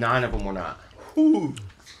 9 of them were not.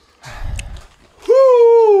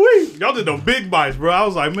 Woo-wee. Y'all did them big bites, bro. I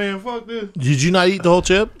was like, man, fuck this. Did you not eat the whole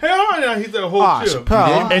chip? Hell, I didn't eat that whole Ah, chip.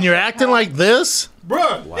 Chappelle. And you're acting like this?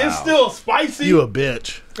 Bruh, it's still spicy. You a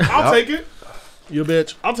bitch. I'll take it. You a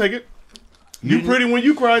bitch. I'll take it. You pretty when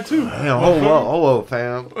you cry too. Damn, hold up,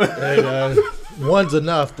 fam. Hey, guys. One's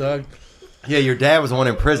enough, Doug. Yeah, your dad was the one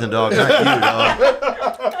in prison, dog, not you,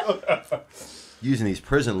 dog. Using these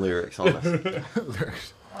prison lyrics on us.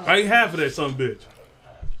 I ate half of that son of a bitch.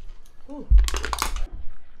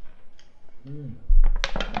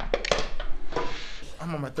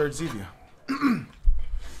 I'm on my third Zevia.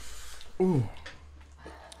 What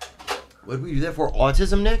did we do that for?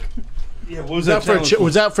 Autism, Nick? Yeah, what was Was that?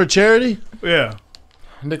 was that for charity? Yeah.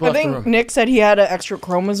 Nick I left the think room. Nick said he had an extra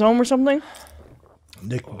chromosome or something.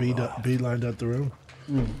 Nick beelined out the room.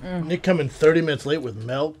 Nick coming 30 minutes late with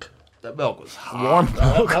milk. That milk was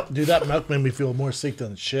hot. Dude, that milk made me feel more sick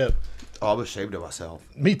than shit. Oh, I was ashamed of myself.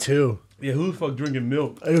 Me too. Yeah, who the fuck drinking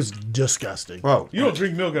milk? It was disgusting. Bro, You don't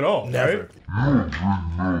drink milk at all, Never. right?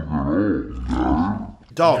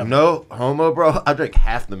 dog, no homo, bro. I drink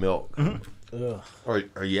half the milk. Ugh. Or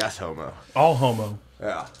yes, homo. All homo.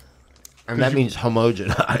 Yeah. And that means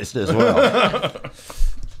homogenized as well.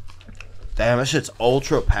 Damn, that shit's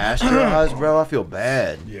ultra pasteurized, bro. I feel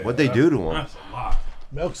bad. Yeah, What'd they do to them? That's a lot.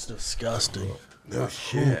 Milk's disgusting. No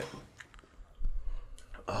shit.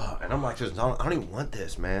 And I'm like, I don't even want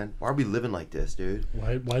this, man. Why are we living like this, dude?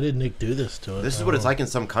 Why did Nick do this to us? This is what it's like in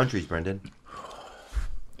some countries, Brendan.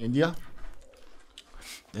 India?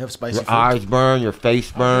 They have spicy Your food. eyes burn, your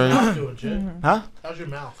face burns. Doing, Jay? Huh? How's your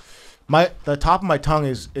mouth? The top of my tongue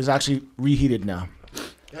is actually reheated now.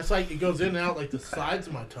 That's like it goes in and out like the sides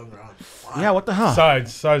of my tongue are on fire. Yeah, what the hell?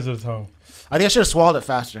 Sides of the tongue. I think I should have swallowed it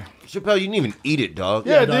faster. Chappelle, you didn't even eat it, dog.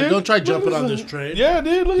 Yeah, dog, dude. don't try Look jumping at on this. this train. Yeah,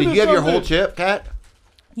 dude. Look at Did this you have your something. whole chip, Kat?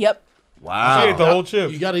 Yep. Wow. She ate the whole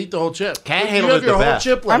chip. You got to eat the whole chip. Cat You handled have it your the whole best.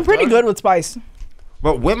 chip left, I'm pretty dog. good with spice.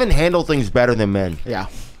 But women handle things better than men. Yeah.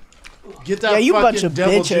 Get that Yeah, you fucking bunch of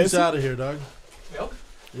devil bitches. juice out of here, dog.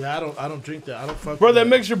 Yeah, I don't drink that. I don't fuck. Bro, with that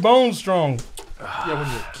makes your bones strong. Yeah, when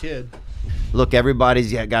you're a kid. Look,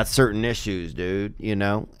 everybody's got certain issues, dude, you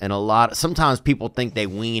know? And sometimes people think they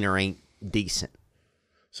wiener ain't decent.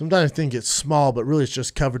 Sometimes things get small, but really it's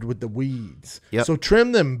just covered with the weeds. Yep. So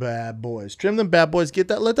trim them bad boys. Trim them bad boys.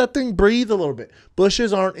 Let that thing breathe a little bit.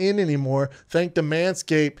 Bushes aren't in anymore. Thank to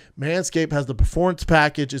Manscaped. Manscaped has the performance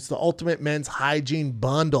package. It's the ultimate men's hygiene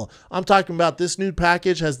bundle. I'm talking about this new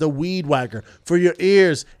package has the weed whacker for your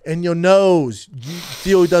ears and your nose.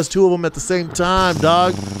 Theo does 2 of them at the same time,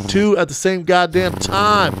 dog. 2 at the same goddamn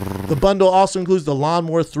time. The bundle also includes the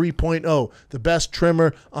Lawnmower 3.0, the best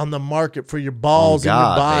trimmer on the market for your balls and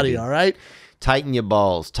your body, baby. all right? Tighten your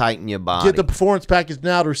balls, tighten your body. Get the performance package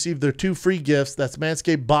now to receive their 2 free gifts. That's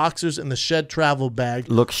Manscaped Boxers and the Shed Travel Bag.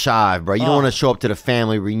 Look shy, bro. You don't want to show up to the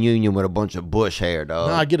family reunion with a bunch of bush hair,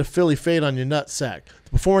 dog. Nah, get a Philly fade on your nutsack.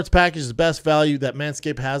 The performance package is the best value that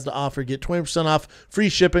Manscaped has to offer. Get 20% off free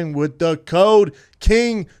shipping with the code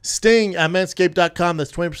KINGSTING at manscaped.com.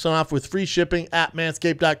 That's 20% off with free shipping at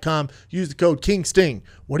manscaped.com. Use the code KINGSTING.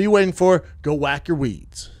 What are you waiting for? Go whack your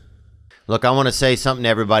weeds. Look, I want to say something to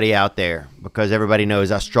everybody out there because everybody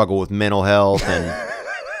knows I struggle with mental health and...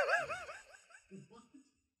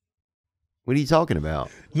 What are you talking about?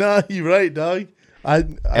 No, you're right, dog.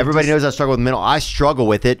 Everybody knows I struggle with mental. I struggle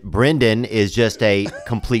with it. Brendan is just a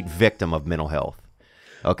complete victim of mental health.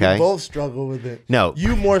 Okay. We both struggle with it. No.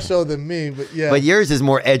 You more so than me, but yeah. But yours is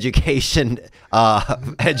more education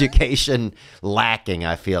lacking,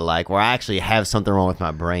 I feel like, where I actually have something wrong with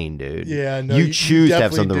my brain, dude. Yeah, no, you choose to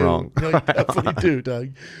have definitely something do. wrong. No, you definitely do, dog.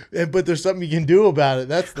 But there's something you can do about it.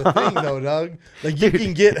 That's the thing, though, dog. Like, you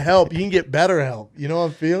can get help. You can get better help. You know what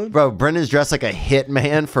I'm feeling? Bro, Brendan's dressed like a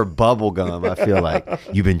hitman for bubble gum, I feel like.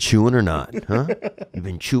 You been chewing or not, huh? You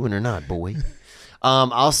been chewing or not, boy?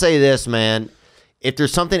 I'll say this, man. If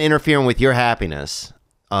there's something interfering with your happiness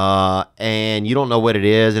and you don't know what it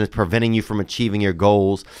is and it's preventing you from achieving your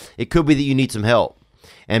goals, it could be that you need some help.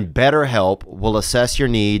 And BetterHelp will assess your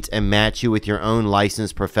needs and match you with your own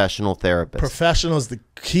licensed professional therapist. Professional is the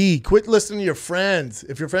key. Quit listening to your friends.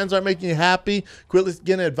 If your friends aren't making you happy, quit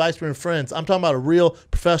getting advice from your friends. I'm talking about a real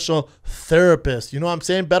professional therapist. You know what I'm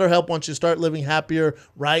saying? BetterHelp wants you to start living happier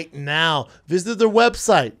right now. Visit their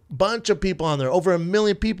website. Bunch of people on there. Over 1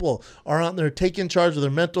 million people are on there taking charge of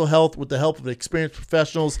their mental health with the help of experienced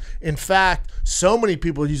professionals. In fact, so many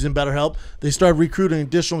people are using BetterHelp, they started recruiting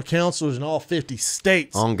additional counselors in all 50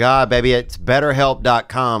 states. On God, baby. It's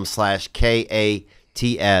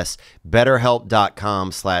betterhelp.com/KATS.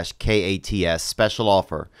 betterhelp.com/KATS. Special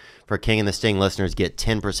offer for King and the Sting listeners. Get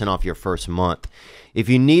 10% off your first month. If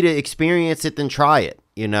you need to experience it, then try it.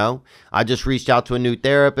 You know, I just reached out to a new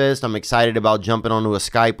therapist. I'm excited about jumping onto a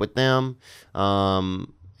Skype with them.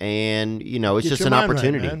 And you know, it's Get just your an mind right,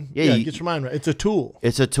 opportunity. man. Yeah, Get your mind right. It's a tool.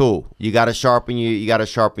 it's a tool. You got to sharpen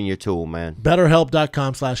your tool, man.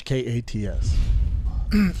 BetterHelp.com/KATS.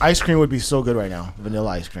 Ice cream would be so good right now. Vanilla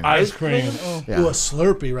ice cream. Ice cream. Yeah. Ooh, a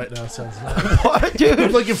Slurpee right now sounds like. What, dude?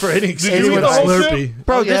 I'm looking for any Did you eat anyone the whole Slurpee. chip?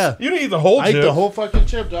 Bro, Oh, this- yeah. You didn't eat the whole I ate chip. the whole fucking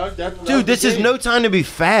chip, dog. Dude, this is no time to be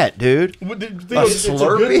fat, dude. Theo, It's a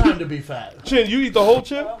Slurpee? good time to be fat. Chin, you eat the whole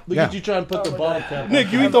chip? Look at you trying to put the bottle cap on.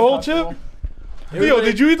 Nick, you eat the whole chip? Theo,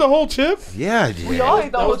 did you eat the whole chip? Yeah, dude.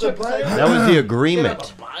 That was the plan. That was the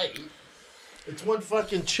agreement. It's one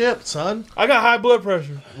fucking chip, son. I got high blood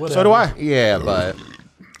pressure. So do I. Yeah, but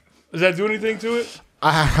Does that do anything to it?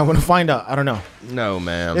 I want to find out. I don't know. no,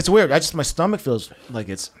 man. It's weird. My stomach feels like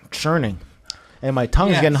it's churning, and my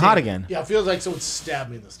tongue's getting hot again. Yeah, it feels like someone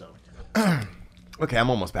stabbed me in the stomach. Okay, I'm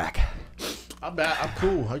almost back. I'm bad. I'm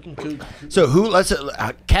cool. I can cook. So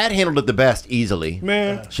Cat handled it the best easily.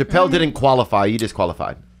 Man. Chappelle didn't qualify. You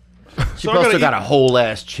disqualified. I Chappelle gotta still got eat- a whole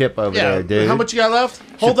ass chip over there, dude. How much you got left?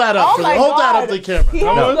 Hold that up. Oh for my hold that God. up to the camera. He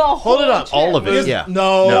has No. the Hold it whole up. chip. All of it, yeah.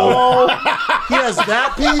 No. He has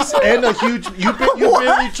that piece and a huge. You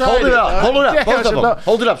barely tried Hold it up. dog. Hold it up. Yeah, Both of them. Chappelle.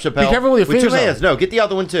 Hold it up, Chappelle. Be careful with your With 2 fingers, though. hands. No, get the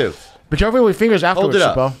other one too. Be careful with your fingers Hold afterwards, it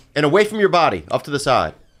up. Chappelle. And away from your body, off to the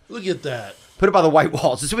side. Look at that. Put it by the white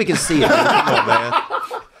walls just so we can see it. Come on, man.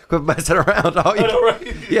 Quit messing around. Oh, yeah.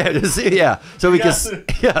 Yeah, just see, yeah. So we can,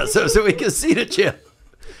 so we can see the chip.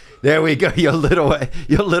 There we go. Your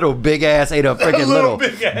little big ass ate a freaking little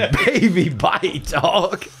big ass. baby bite,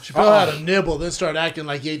 dog. Chappelle had a nibble, then started acting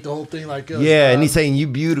like he ate the whole thing like us. Yeah, and he's saying, "You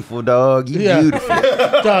beautiful, dog. You beautiful."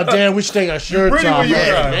 God damn, we should take our shirts Pretty off. when you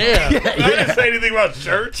cry. Damn. I didn't say anything about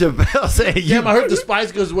shirts. Chappelle saying, "You." Damn, I heard the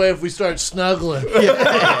spice goes away if we start snuggling.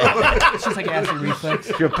 It's just like acid reflux.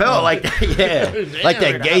 Chappelle, like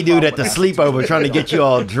that gay dude at the sleepover trying to get you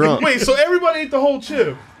all drunk. Wait, so everybody ate the whole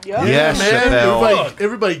chip? Yes, man. Chappelle.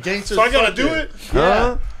 Everybody gangsters. So I gotta do it?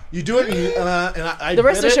 Huh? You do it, and I The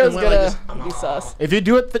rest of the bit it show's and went gonna be sus. If you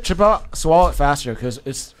do it, Chappelle, swallow it faster because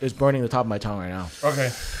it's burning the top of my tongue right now.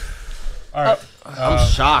 Okay. All right. I'm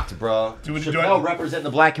shocked, bro. Chappelle representing the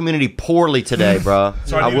black community poorly today, bro.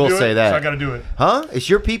 So I will say that. So I gotta do it. Huh? It's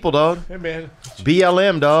your people, dog. Hey, man.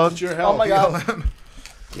 BLM, dog. It's your help. Oh my god.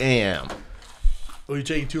 Damn. Oh, you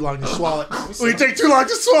taking too long to swallow it. Oh, you take too long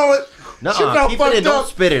to swallow it. No, Chappelle keep it fucked in. Don't up.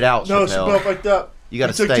 spit it out, No, Chappelle. Chappelle fucked up. You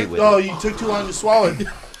gotta took stay too, with Oh, it. you took too long to swallow it.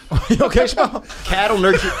 Okay, Chappelle? Cat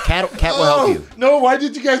will help you. No, why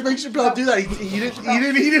did you guys make Chappelle do that? He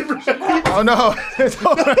didn't eat it right. Oh, no.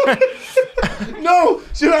 No,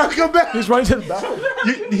 Chappelle, come back. He's running to the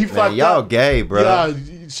bathroom. He fucked Y'all up. gay, bro. Yeah,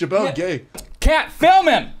 Chappelle gay. Cat, film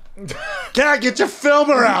him. Can't get your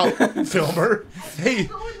filmer out. Filmer. Hey.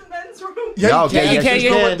 Yeah, Y'all you gay. can't. Yes, you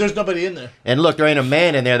can. There's nobody in there. And look, there ain't a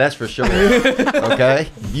man in there, that's for sure. Okay?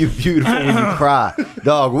 You beautiful when you cry.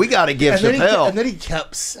 Dog, we got to give Chappelle. And then he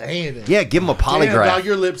kept saying it. Yeah, give him a Damn, polygraph. dog,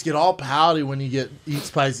 your lips get all pouty when you eat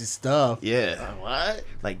spicy stuff. Yeah. What?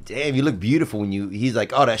 Like, damn, you look beautiful when you. He's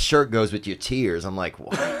like, oh, that shirt goes with your tears. I'm like,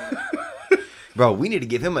 what? Bro, we need to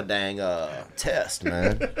give him a dang test,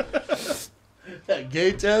 man. That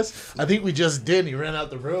gay test? I think we just did. He ran out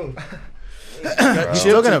the room.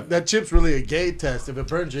 That chip's really a gay test. If it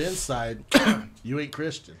burns your inside, you ain't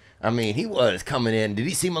Christian. I mean, he was coming in. Did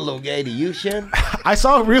he seem a little gay to you, Shin? I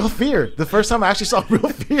saw real fear. The first time I actually saw real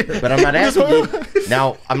fear. But I'm not asking.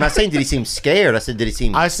 Now, I'm not saying did he seem scared. I said did he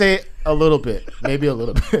seem. I say a little bit, maybe a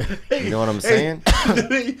little bit. You know what I'm saying?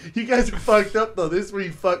 You guys are fucked up though. This is where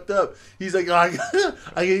you fucked up. He's like, oh,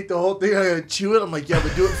 I ate the whole thing. I gotta chew it. I'm like, yeah,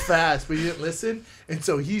 but do it fast. But he didn't listen, and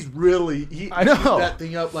so he's really I know. chewed that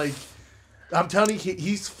thing up like. I'm telling you,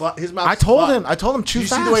 his mouth. I told him chew you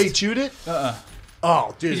fast. see the way he chewed it?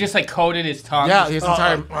 Oh, dude. He just like coated his tongue. Yeah, his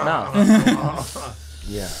entire mouth.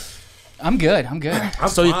 Yeah. I'm good.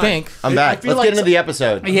 So you think? I'm back. Let's get into the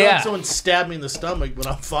episode. I feel Yeah. like someone stabbed me in the stomach, but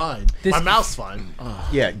I'm fine. This- My mouth's fine.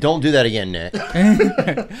 Yeah, don't do that again, Nick.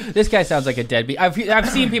 This guy sounds like a deadbeat. I've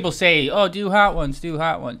seen people say, "Oh, do hot ones, do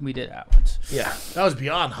hot ones." We did hot ones. Yeah. That was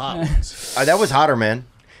beyond hot ones. That was hotter, man.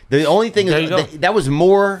 The only thing There is you go. that was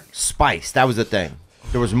more spice. That was the thing.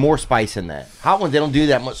 There was more spice in that. Hot ones, they don't do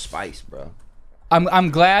that much spice, bro. I'm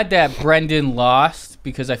glad that Brendan lost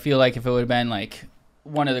because I feel like if it would have been like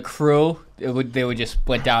one of the crew, they would just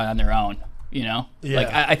went down on their own. You know, Yeah.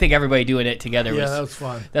 like I think everybody doing it together Yeah, was. that was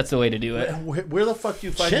fun. That's the way to do it. Where the fuck do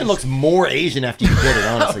you find Shin this- looks more Asian after you did it,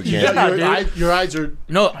 honestly, Jen. Your eyes are.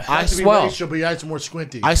 No, have I to be swell. racial, but your eyes are more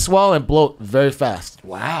squinty. I swell and bloat very fast.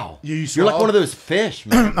 Wow. You You're like swell? one of those fish,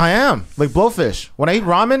 man. I am like blowfish. When I eat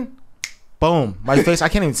ramen, boom, my face I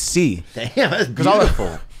can't even see. Damn, that's all the-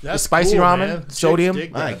 beautiful. That's spicy cool, ramen, man. Chicks sodium.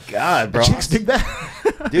 dig My that. God, bro. Chicks dig that.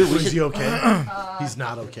 Dude, we Is should, he okay? He's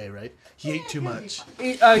not okay, right? He ate too much.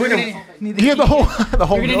 You're gonna need You get the whole You're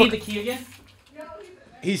gonna need milk. the key again.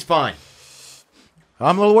 he's fine.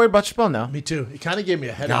 I'm a little worried about Chappelle now. Me too. It kind of gave me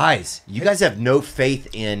a headache. Guys, you guys have no faith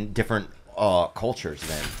in different cultures,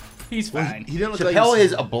 then. He's fine. He didn't look like Chappelle he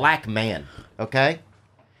is a black man, okay?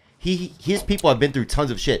 His people have been through tons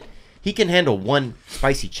of shit. He can handle one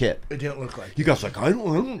spicy chip. It didn't look like. You guys are like, I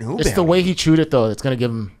don't know. It's the way he chewed it though. It's gonna give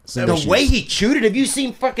him some The issues. way he chewed it. Have you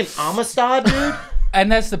seen fucking Amistad, dude? And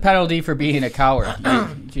that's the penalty for being a coward.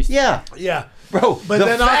 Yeah, Yeah. bro. But the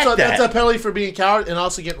then fact also, that, that's a penalty for being a coward and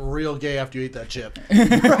also getting real gay after you ate that chip.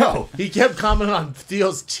 bro. He kept commenting on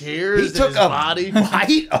Theo's tears He and took his a body.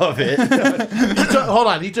 bite of it, Hold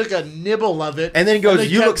on. He took a nibble of it. and then he goes,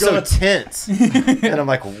 "You kept look so going- tense," and I'm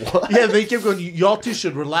like, "What?" Yeah, they kept going, y'all two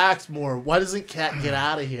should relax more. Why doesn't Cat get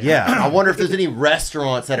out of here? Yeah, I wonder if there's any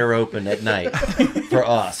restaurants that are open at night for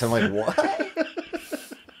us. I'm like, what?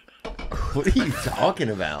 What are you talking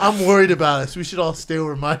about? I'm worried about us. We should all stay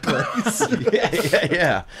over my place.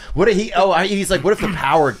 yeah. What did he? Oh, he's like, what if the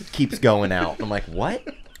power keeps going out? I'm like, what?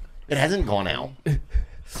 It hasn't gone out.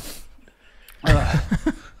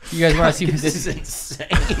 You guys want to see This is insane,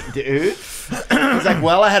 dude. He's like,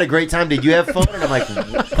 well, I had a great time. Did you have fun? And I'm like,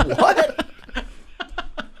 what?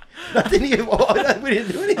 Nothing. We didn't do How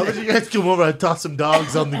about anything. you guys come over and toss some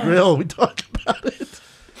dogs on the grill? We talk about it.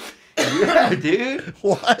 Yeah, dude.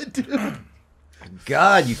 What, dude?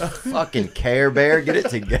 God, you fucking Care Bear. Get it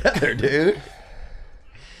together, dude.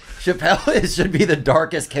 Shapel should be the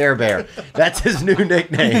darkest Care Bear. That's his new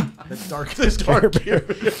nickname. The dark Care Bear.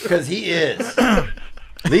 Because he is.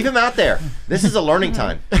 Leave him out there. This is a learning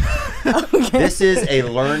time. This is a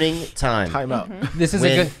learning time. Time out. This is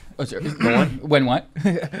a good. Oh, sorry. Go on. When what?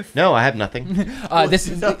 No, I have nothing. This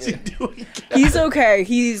is. What's he doing? He's okay.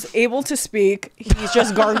 He's able to speak. He's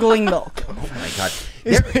just gargling milk. Oh my God.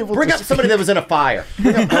 Bring up somebody that was in a fire.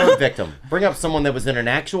 Bring up burn victim. Bring up someone that was in an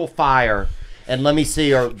actual fire. And let me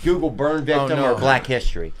see, or Google burn victim or Black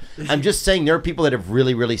history. I'm just saying there are people that have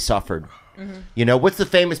really, really suffered. You know, what's the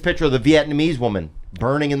famous picture of the Vietnamese woman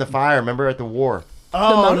burning in the fire? Remember at the war?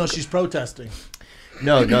 Oh, no, she's protesting.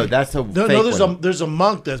 No, that's a No, fake one. there's a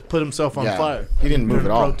monk that put himself on fire. He didn't move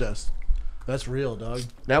at all. Protest. That's real, dog.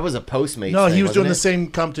 That was a Postmates No, thing, he was doing the wasn't same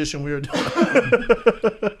competition we were doing.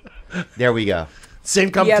 it? There we go. Same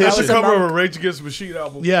that competition. was Cover of a Rage Against the Machine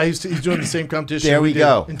album. Yeah, he's doing the same competition. There we did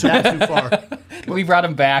go. Until it's too far. We brought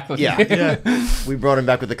him back. With Yeah. Yeah. We brought him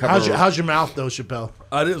back with the cover. How's your mouth though, Chappelle?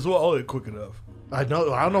 I didn't swallow it quick enough. I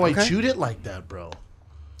know. I don't know why you chewed it like that, bro.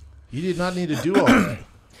 You did not need to do all that.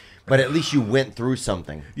 But at least you went through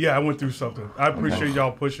something. Yeah, I went through something. I appreciate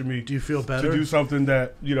y'all pushing me. Do you feel better? To do something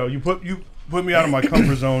that you put me out of my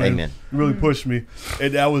comfort zone. Amen. And really pushed me,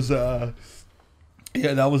 and that was I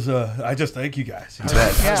just thank you guys.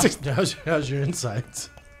 How's your insides?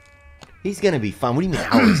 He's going to be fine. What do you mean,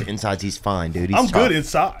 how his insides? He's fine, dude. He's I'm tough. good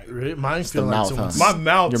inside. Really? Mine The feel like mouth, someone. My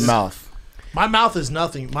mouth. Your mouth. My mouth is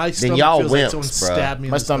nothing. My stomach y'all feels like wimps, someone bro. stabbed me.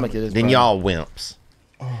 in My the stomach is. Then bro. y'all wimps.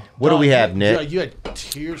 What do we have, Nick? You had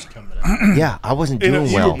tears coming out. Yeah, I wasn't And doing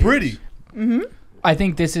you well. were pretty. I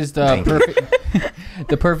think this is the perfect,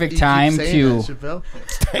 the perfect time You keep to. saying that, Chappelle.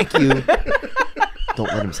 Thank you. Don't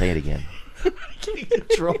let him say it again. Can't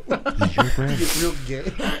control. He's your friend. It's real gay.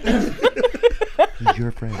 He's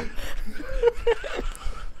your friend.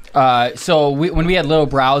 So when we had Lil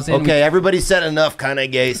Brows in, Okay, everybody said enough kind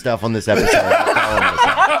of gay stuff on this episode.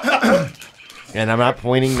 And I'm not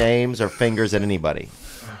pointing names or fingers at anybody.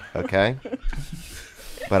 Okay?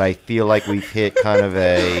 But I feel like we've hit kind of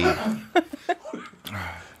a...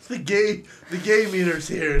 The gay meter's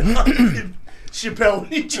here. Chappelle, we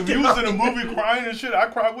need you If you was in a movie crying and shit, I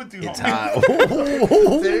cried with you. It's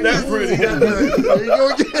homie. That's pretty. There you go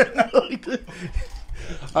again.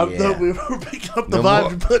 I thought we were picking up the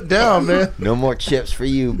vibe to put down, man. No more chips for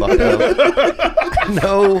you, Bucko.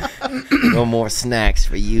 No more snacks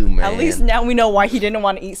for you, man. At least now we know why he didn't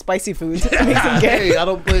want to eat spicy foods. It makes him gay. Hey, I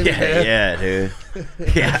don't blame you, man. Yeah, dude.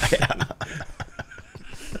 Yeah.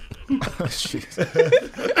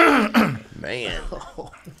 Man.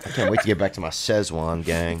 I can't wait to get back to my Szechuan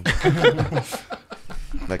gang.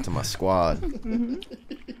 Back to my squad.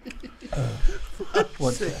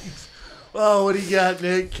 Oh, what do you got,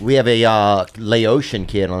 Nick? We have a Laotian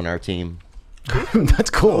kid on our team. That's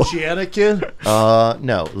cool. Oceana kid?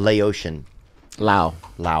 No, Laotian. Lao.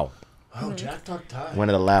 Oh, Jack talk Thai. One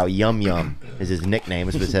of the Lao. Yum Yum is his nickname.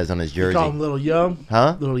 That's what it says on his jersey. Call him Little Yum?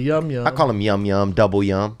 Huh? Little Yum Yum. I call him Yum Yum, double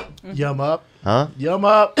Yum. Yum up. Huh? Yum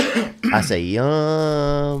up. I say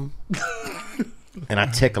Yum. And I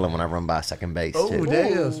tickle him when I run by second base, Oh, too.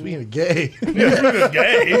 damn. Speaking of gay. You're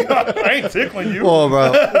gay. I ain't tickling you. Well,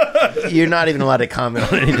 bro, you're not even allowed to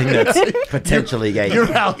comment on anything that's potentially gay.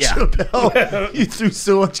 You're out, Yeah. Chappelle. You threw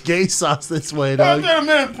so much gay sauce this way, I dog. said a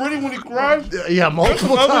man pretty when he cries. Yeah,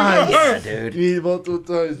 multiple times. Yeah, dude. Yeah, multiple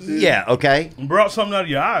times, dude. Yeah, okay. Brought something out of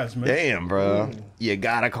your eyes, man. Damn, bro. You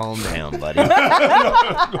gotta calm down, buddy.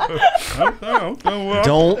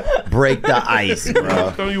 Don't break the ice, bro.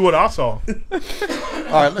 I'm telling you what I saw. All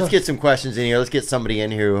right, let's get some questions in here. Let's get somebody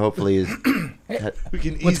in here who hopefully is... We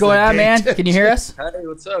can what's ease going the on, gay man? tension. Can you hear us? Hey,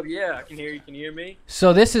 what's up? Yeah, I can hear you. Can you hear me?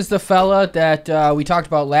 So this is the fella that we talked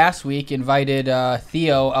about last week. Invited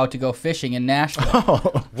Theo out to go fishing in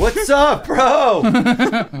Nashville. What's up, bro?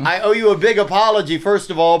 I owe you a big apology,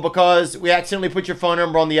 first of all, because we accidentally put your phone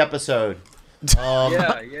number on the episode.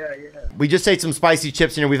 Yeah. We just ate some spicy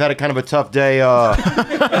chips in here. We've had a kind of a tough day.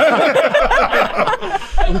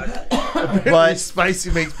 But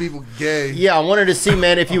spicy makes people gay. Yeah, I wanted to see,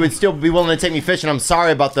 man, if you would still be willing to take me fishing. I'm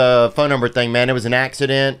sorry about the phone number thing, man. It was an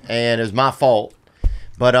accident, and it was my fault.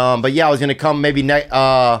 But yeah, I was gonna come maybe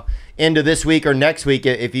into this week or next week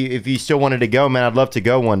if you still wanted to go, man. I'd love to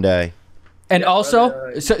go one day. And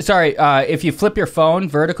also, if you flip your phone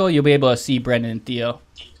vertical, you'll be able to see Brendan and Theo.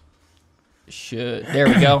 There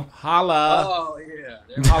we go. Holla. Oh, yeah.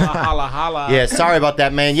 Holla. Yeah, sorry about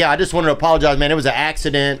that, man. Yeah, I just wanted to apologize, man. It was an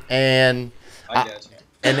accident, and I got you.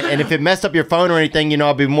 and if it messed up your phone or anything, you know,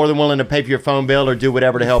 I'll be more than willing to pay for your phone bill or do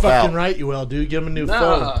whatever to help Fucking out. right, you will, dude. Give him a new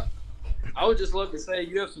phone. I would just love to say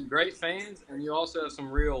you have some great fans, and you also have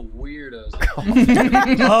some real weirdos.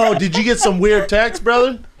 Oh, did you get some weird texts,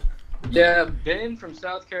 brother? Yeah, Ben from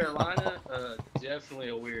South Carolina, definitely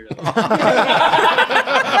a weirdo.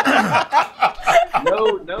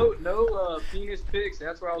 no penis pics.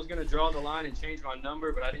 That's where I was gonna draw the line and change my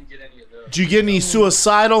number, but I didn't get any of those. Did you get any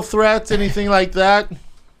suicidal threats, anything like that?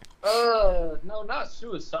 No, not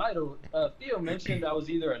suicidal. Theo mentioned I was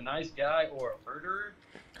either a nice guy or a murderer,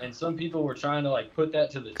 and some people were trying to like put that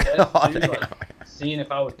to the test, dude, like seeing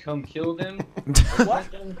if I would come kill them. What?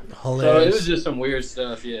 So it was just some weird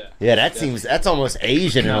stuff, yeah. Yeah, that's almost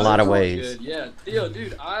Asian in a lot of ways. Good. Yeah, Theo,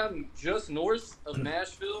 dude, I'm just north of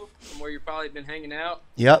Nashville, from where you've probably been hanging out.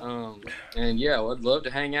 Yep. And yeah, I'd love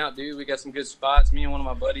to hang out, dude. We got some good spots. Me and one of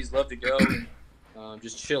my buddies love to go and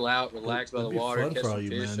just chill out, relax by the water, catch some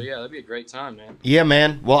fish. So yeah, that'd be a great time, man. Yeah,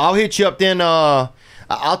 man. Well, I'll hit you up then.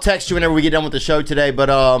 I'll text you whenever we get done with the show today. But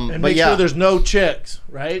and make yeah, sure there's no chicks,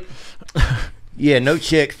 right? Yeah, no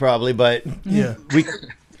chicks probably, but yeah,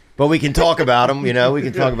 we can talk about them. You know, we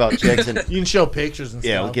can talk about chicks and you can show pictures and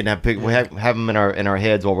yeah, stuff. we can have them in our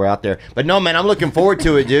heads while we're out there. But no, man, I'm looking forward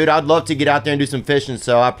to it, dude. I'd love to get out there and do some fishing.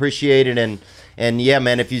 So I appreciate it and yeah,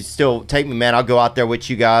 man, if you still take me, man, I'll go out there with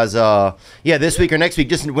you guys. Yeah, this week or next week,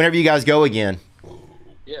 just whenever you guys go again.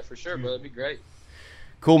 Yeah, for sure, bro. That'd be great.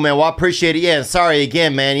 Cool, man. Well, I appreciate it. Yeah, and sorry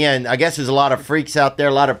again, man. Yeah, and I guess there's a lot of freaks out there,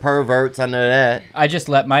 a lot of perverts. I know that. I just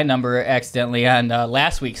let my number accidentally on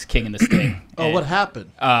last week's King and the Sting. Oh, what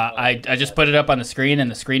happened? I just put it up on the screen and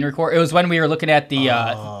the screen record. It was when we were looking at the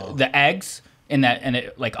eggs in that, and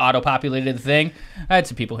it like auto populated the thing. I had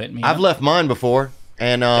some people hitting me. I've left mine before.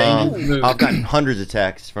 And I've gotten hundreds of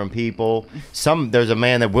texts from people. There's a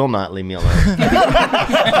man that will not leave me alone.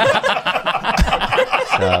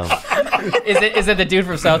 So. Is it the dude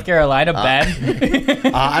from South Carolina,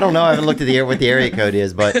 Ben? I don't know. I haven't looked at what the area code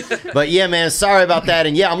is, but yeah, man. Sorry about that.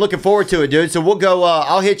 And yeah, I'm looking forward to it, dude. So we'll go.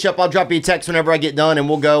 I'll hit you up. I'll drop you a text whenever I get done, and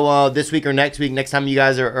we'll go this week or next week. Next time you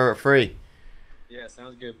guys are free. Yeah,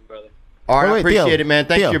 sounds good, brother. All right, appreciate it, man.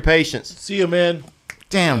 Thanks for your patience. See you, man.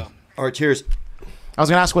 Damn. All right, cheers. I was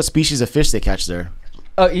gonna ask what species of fish they catch there.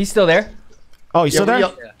 Oh, he's still there? Oh, he's still there?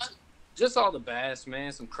 Yeah. Just all the bass,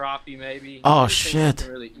 man. Some crappie, maybe. Oh, anything shit. I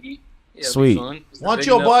can really eat. Yeah, Sweet. Why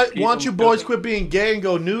don't you boys quit being gay and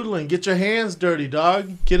go noodling? Get your hands dirty,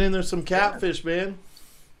 dog. Get in there some catfish, man.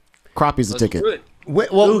 Crappie's the ticket.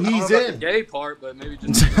 Well, he's in. The gay part, but maybe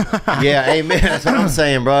just. Yeah, amen. That's what I'm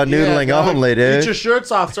saying, bro. Noodling only, dude. Get your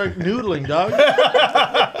shirts off, start noodling, dog.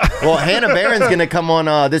 Well, Hannah Barron's gonna come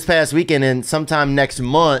on this past weekend and sometime next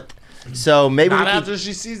month. So maybe not after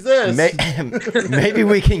she sees this. Maybe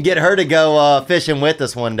we can get her to go fishing with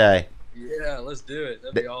us one day. Yeah, let's do it.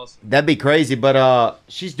 That'd be awesome. That'd be crazy, but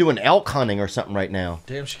she's doing elk hunting or something right now.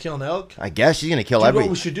 Damn, she's killing elk? I guess she's gonna kill What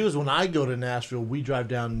we should do is when I go to Nashville, we drive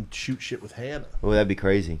down and shoot shit with Hannah. Oh, that'd be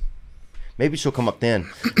crazy. Maybe she'll come up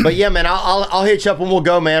then. But yeah, man, I'll hit you up when we'll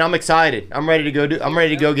go, man. I'm excited. I'm ready to go. I'm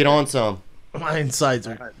ready to go get on some. My insides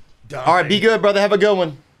are dying. All right, be good, brother. Have a good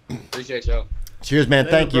one. Appreciate y'all. Cheers, man.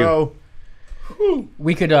 Thank you. Bro.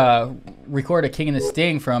 We could record a King and the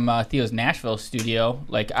Sting from Theo's Nashville studio.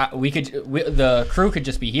 Like the crew could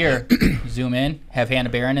just be here, zoom in, have Hannah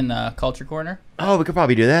Barron in the culture corner. Oh, we could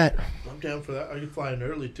probably do that. I'm down for that. Are you flying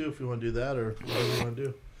early too? If you want to do that, or whatever you want to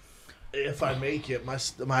do. If I make it,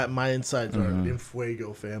 my insides are in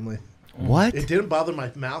fuego, family. What? It didn't bother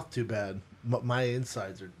my mouth too bad. My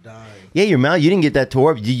insides are dying. Yeah, your mouth. You didn't get that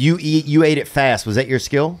tore up. You ate it fast. Was that your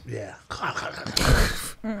skill? Yeah.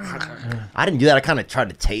 I didn't do that. I kind of tried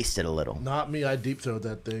to taste it a little. Not me. I deep throat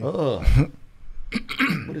that thing. Ugh.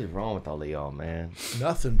 What is wrong with all of y'all, man?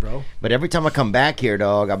 Nothing, bro. But every time I come back here,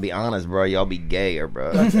 dog, I'll be honest, bro. Y'all be gayer,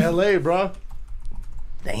 bro. That's LA, bro.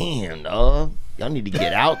 Damn, dog. Y'all need to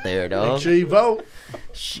get out there, dog. Make sure you vote.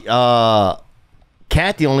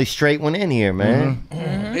 Kat, the only straight one in here, man.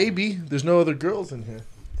 Maybe. There's no other girls in here.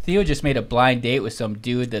 Theo just made a blind date with some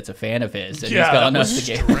dude that's a fan of his. And Yeah, he's calling that us was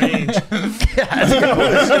the strange.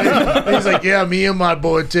 He's like, yeah, me and my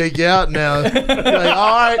boy take you out now. Like,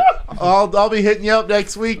 all right, I'll be hitting you up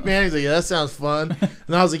next week, man. He's like, yeah, that sounds fun.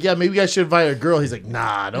 And I was like, yeah, maybe I should invite a girl. He's like,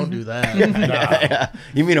 nah, don't do that. Nah.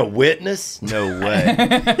 You mean a witness? No way.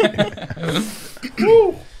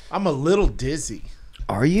 Woo. I'm a little dizzy.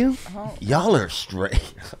 Are you? Y'all are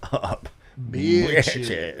straight up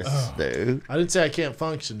Bitches. dude. I didn't say I can't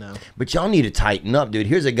function now. But y'all need to tighten up, dude.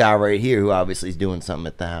 Here's a guy right here who obviously is doing something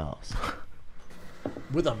at the house.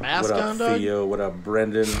 With a mask What on, up, dog? Theo? What up,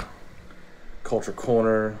 Brendan? Culture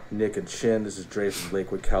Corner, Nick and Chin. This is Dre from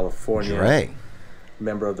Lakewood, California. Dre.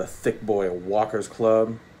 Member of the Thick Boy Walkers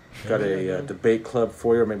Club. Got a debate club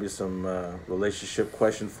for you, or maybe some relationship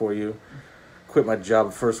question for you. Quit my job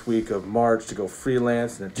the first week of March to go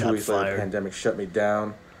freelance, and then 2 weeks later, the pandemic shut me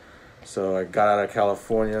down. So I got out of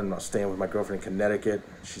California, and I'm staying with my girlfriend in Connecticut.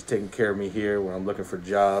 She's taking care of me here when I'm looking for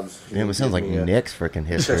jobs. Damn, it sounds like Nick's freaking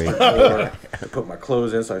history. I put my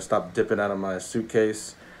clothes in, so I stopped dipping out of my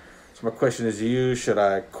suitcase. So my question is to you, should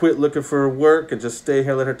I quit looking for work and just stay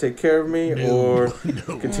here and let her take care of me, or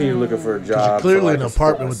continue looking for a job? You're clearly in an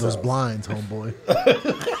apartment with those blinds, homeboy.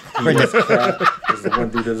 There's the one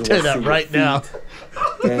dude doesn't Tell want that to see right now.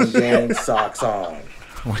 Gang, socks on.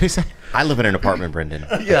 What do you say? I live in an apartment, Brendan.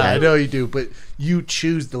 Yeah, I know you do, but you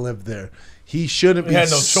choose to live there. He shouldn't be. He had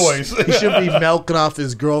no choice. He shouldn't be milking off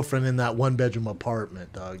his girlfriend in that 1-bedroom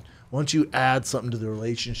apartment, dog. Why don't you add something to the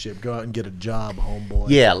relationship? Go out and get a job, homeboy.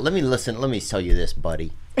 Yeah, let me tell you this,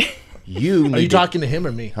 buddy. Are you talking to him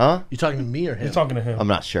or me? Huh? You talking to me or him? You're talking to him. I'm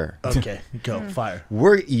not sure. Okay, go fire.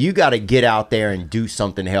 You got to get out there and do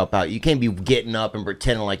something to help out. You can't be getting up and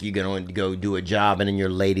pretending like you're going to go do a job, and then your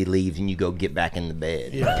lady leaves and you go get back in the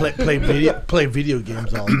bed. Yeah, play video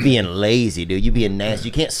games all day. You being lazy, dude. You being nasty.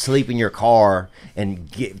 You can't sleep in your car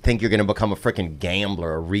and think you're going to become a freaking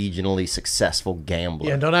gambler, a regionally successful gambler.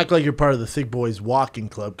 Yeah, don't act like you're part of the Thick Boys Walking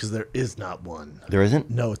Club, because there is not one. There isn't?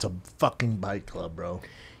 No, it's a fucking bike club, bro.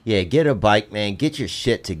 Yeah, get a bike, man. Get your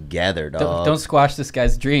shit together, dog. Don't squash this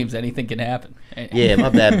guy's dreams. Anything can happen. Yeah, my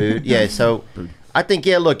bad, dude. Yeah, so I think,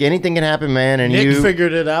 look, anything can happen, man. And Nick you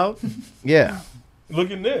figured it out? Yeah. Look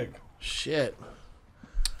at Nick. Shit.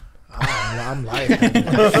 I'm lightheaded.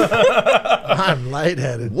 I'm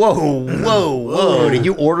lightheaded. Whoa. Did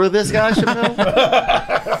you order this guy, Shapel?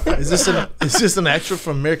 Is this an extra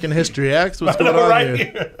from American History X? What's going on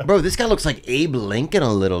here? Bro, this guy looks like Abe Lincoln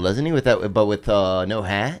a little, doesn't he? With no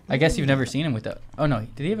hat. I guess you've never seen him with that. Oh no,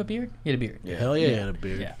 did he have a beard? He had a beard. Yeah. Hell yeah, he had a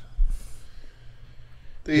beard. Yeah.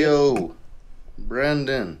 Theo,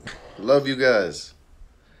 Brandon, love you guys.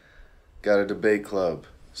 Got a debate club.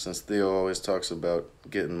 Since Theo always talks about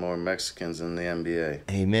getting more Mexicans in the NBA.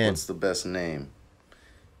 Amen. What's the best name?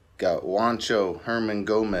 Got Juancho Herman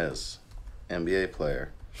Gomez, NBA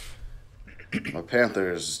player. My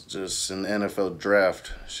Panthers just in the NFL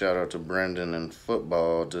draft. Shout out to Brendan in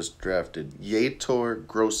football. Just drafted Yator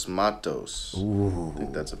Gross-Matos. Ooh. I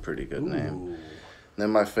think that's a pretty good name. And then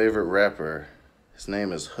my favorite rapper. His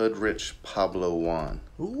name is Hoodrich Pablo Juan.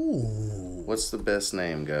 Ooh. What's the best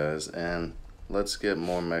name, guys? And let's get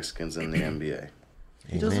more Mexicans in the NBA.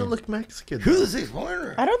 He doesn't look Mexican. Who's this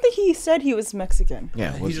foreigner? I don't think he said he was Mexican.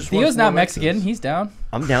 Yeah, Theo's not Mexican. He's down.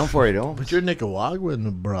 I'm down for it, though. But you're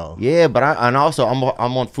Nicaraguan, bro. Yeah, but I'm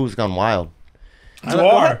on Food's Gone Wild. You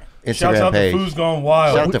are. Instagram Shouts out page. to Food's Gone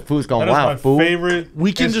Wild. Shout out to Food's Gone That Wild. is my favorite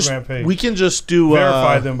We can Instagram page. just do.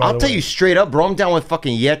 Verify them, by I'll the tell way. you straight up, bro. I'm down with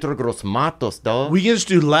fucking Yetro Gross-Matos, dog. We can just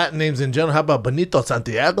do Latin names in general. How about Benito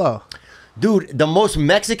Santiago? Dude, the most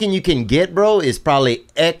Mexican you can get, bro, is probably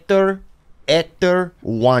Hector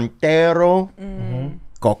Guantero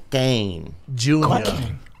Cocaine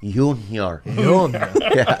Junior. Junior.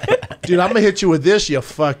 Yeah. Dude, I'm gonna hit you with this, you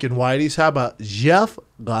fucking whiteys. How about Jeff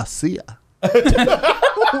Garcia?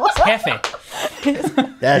 Jefe.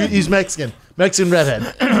 He's Mexican. Mexican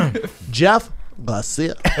redhead. Jeff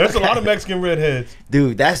Garcia. There's a lot of Mexican redheads.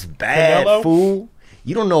 Dude, that's bad, Canelo? fool.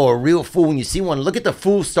 You don't know a real fool when you see one. Look at the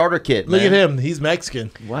fool starter kit, man. Look at him. He's Mexican.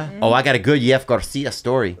 What? Oh, I got a good Jeff Garcia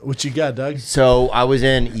story. What you got, Doug? So I was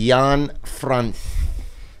in Jan Francisco,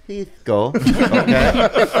 okay?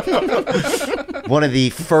 One of the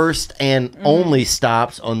first and only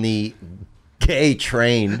stops on the gay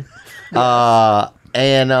train,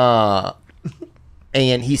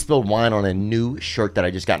 and he spilled wine on a new shirt that I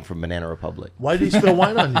just gotten from Banana Republic. Why did he spill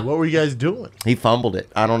wine on you? What were you guys doing? He fumbled it.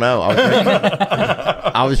 I don't know.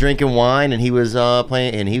 I was drinking wine, and he was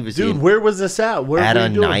playing, and he was Dude, where was this at? Where at were a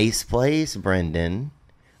you doing? nice place, Brendan.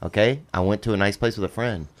 Okay, I went to a nice place with a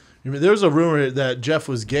friend. There was a rumor that Jeff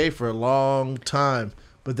was gay for a long time,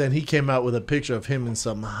 but then he came out with a picture of him and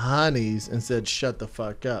some honeys and said, "Shut the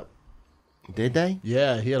fuck up." Did they?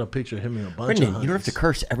 Yeah, he had a picture of him and a bunch Brendan, of honeys. you don't have to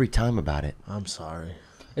curse every time about it. I'm sorry.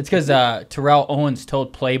 It's because Terrell Owens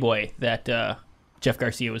told Playboy that Jeff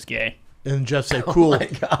Garcia was gay. And Jeff said, "Cool." Oh my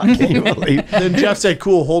God, can you believe? Then Jeff said,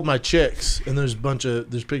 "Cool, hold my chicks." And there's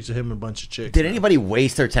pictures of him and a bunch of chicks. Did anybody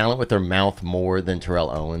waste their talent with their mouth more than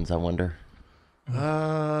Terrell Owens, I wonder?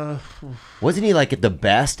 Wasn't he like at the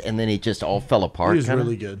best and then he just all fell apart? He was kinda?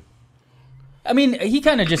 really good. I mean, he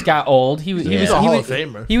kind of just got old. He was He's a Hall of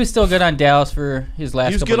Famer. He was still good on Dallas for his last.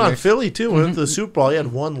 He was couple good on years. Philly too. Went to the Super Bowl. He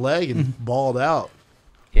had one leg and balled out.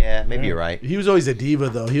 Yeah, maybe you're right. He was always a diva,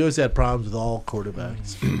 though. He always had problems with all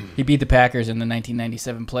quarterbacks. He beat the Packers in the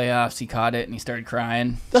 1997 playoffs. He caught it and he started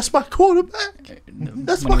crying. That's my quarterback.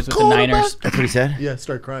 That's when he my was with the quarterback. Niners. That's what he said? Yeah,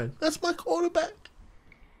 start crying. That's my quarterback.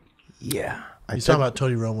 Yeah. He's talking about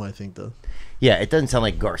Tony Romo, I think, though. Yeah, it doesn't sound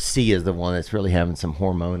like Garcia's the one that's really having some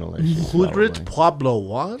hormonal issues. Woodridge Pablo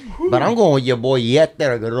Juan. But I'm going with your boy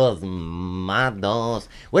Yetter Mados.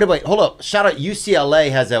 Wait, hold up. Shout out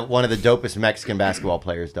UCLA has one of the dopest Mexican basketball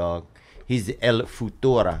players, dog. He's El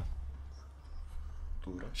Futura.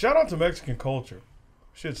 Shout out to Mexican culture.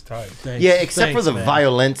 Shit's tight. Thanks. Yeah, except for the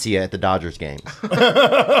violencia at the Dodgers games.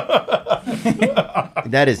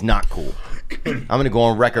 That is not cool. I'm going to go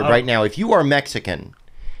on record right now. If you are Mexican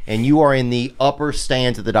and you are in the upper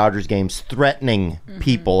stands at the Dodgers games threatening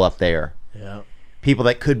people up there, people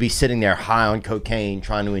that could be sitting there high on cocaine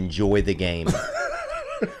trying to enjoy the game,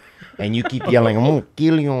 and you keep yelling, I'm going to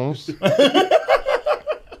kill you.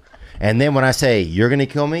 And then when I say, you're going to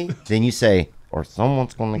kill me, then you say, or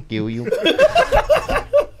someone's going to kill you.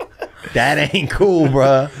 That ain't cool,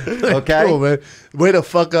 bruh. Okay? Cool, man. Way to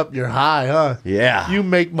fuck up your high, huh? Yeah. You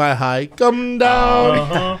make my high come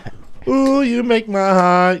down. Ooh, you make my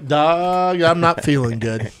high. Dog, I'm not feeling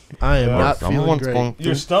good. I am not feeling great.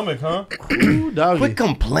 Your stomach, huh? Ooh, doggy. Quit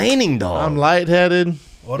complaining, dog. I'm lightheaded.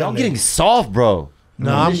 I'm getting soft, bro.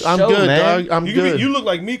 No, I'm good, man. dog. I'm good. You look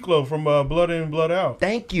like Miklo from Blood In, Blood Out.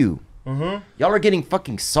 Thank you. Y'all are getting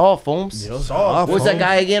fucking soft, Holmes. Soft. What's that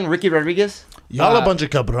guy again? Ricky Rodriguez? Y'all a bunch of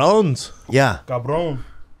cabrons. Yeah. Cabron.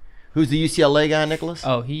 Who's the UCLA guy, Nicholas?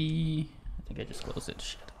 Oh, I think I just closed it.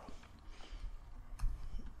 Shit.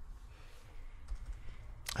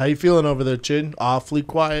 How you feeling over there, Chin? Awfully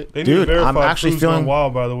quiet. Dude, I'm actually feeling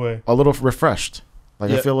wild, by the way. A little refreshed.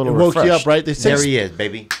 Like I feel a little it woke refreshed. you up, right? They say There he is,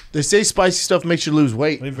 baby. They say spicy stuff makes you lose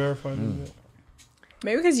weight. They verified it.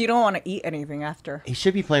 Maybe because you don't want to eat anything after. He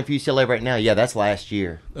should be playing for UCLA right now. Yeah, that's last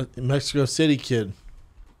year. Mexico City kid.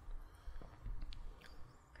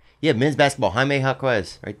 Yeah, men's basketball. Jaime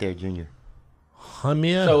Jaquez, right there, junior.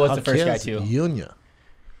 Jaime So what's the first guy, Jaquez too? Junior.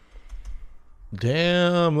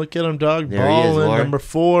 Damn, look at him, dog. There he is, Balling, Lord. number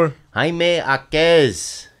 4. Jaime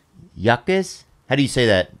Jaquez. Jaquez? How do you say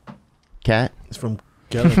that, Cat? It's from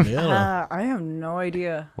Guatemala. I have no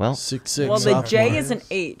idea. Well, 6'6". Well, the J sophomore. is an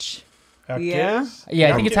H. Jaquez? Yeah.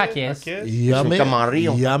 Yeah, I think it's Jaquez. Yummy.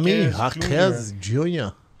 Camarillo. Yummy. Jaquez Jaquez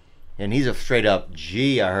Jr. And he's a straight up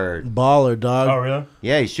G, I heard. Baller, dog. Oh, really?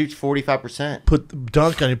 Yeah, he shoots 45%.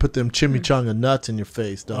 Dunk on you, put them chimichanga nuts in your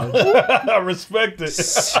face, dog. I respect it.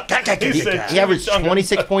 He averaged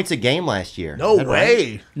 26 points a game last year. No Is that right?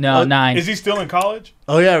 way. No, 9. Is he still in college?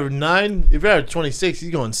 Oh, yeah, 9. If you average 26, he's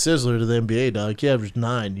going Sizzler to the NBA, dog. He averaged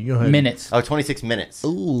 9. You go ahead. Minutes. Oh, 26 minutes.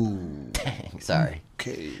 Ooh. Dang, sorry.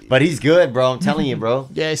 Okay. But he's good, bro. I'm telling you, bro.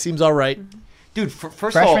 Yeah, he seems all right. Dude,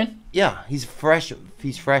 first of all, Freshman? yeah, he's fresh.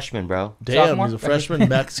 He's freshman, bro. Damn, Sophomore? he's a freshman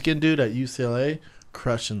Mexican dude at UCLA,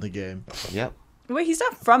 crushing the game. Yep. Wait, he's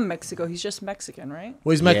not from Mexico. He's just Mexican, right?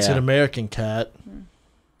 Well, he's Mexican American, cat.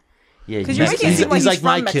 Yeah, 'Cause you're making it seem like he's like he's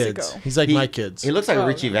my from kids. Mexico. He's like my kids. He looks like Oh,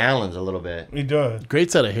 Richie okay. Valens a little bit. He does. Great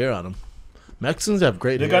set of hair on him. Mexicans have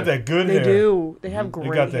great They hair. got that good They hair. do. They have They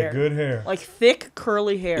great got hair. that good hair. Like thick,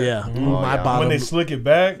 curly hair. Yeah. Oh, My yeah. bottom. When they slick it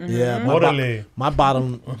back, yeah. orderly. My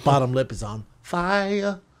bottom lip is on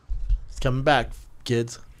fire. It's coming back,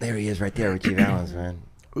 kids. There he is, right there, Richie Valens, man.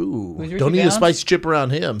 Ooh. Who's Richie Don't eat a Valens? spicy chip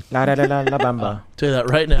around him. La la la la la bamba. Tell you that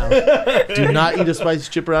right now. Do not eat a spicy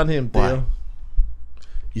chip around him, Theo. Why?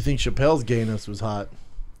 You think Chappelle's gayness was hot?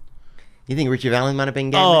 You think Richie Valens might have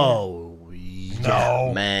been gay? Oh,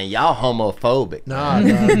 No. Man, y'all homophobic. nah.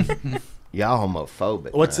 Y'all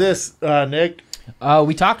homophobic. What's man. this, Nick?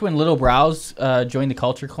 We talked when Lil Brows joined the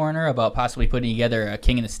Culture Corner about possibly putting together a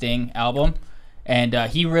King and the Sting album, and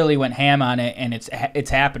he really went ham on it, and it's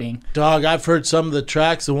happening. Dog, I've heard some of the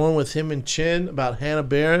tracks. The one with him and Chin about Hannah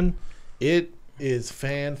Barron. It is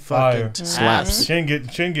Fire. Slaps. Chin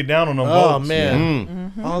get down on them Oh boats.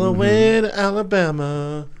 man, all the way to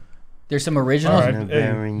Alabama. There's some originals. All right. Hey.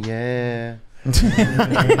 Baron, yeah.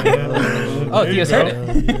 Oh, Theo's heard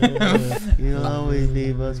it. You always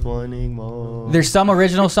leave us wanting more. There's some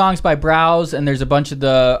original songs by Brows, and there's a bunch of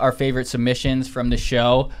our favorite submissions from the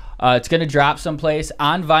show. It's going to drop someplace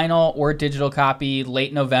on vinyl or digital copy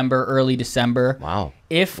late November, early December. Wow.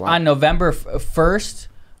 On November 1st,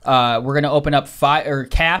 we're going to open up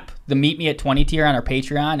cap the Meet Me at 20 tier on our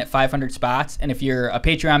Patreon at 500 spots. And if you're a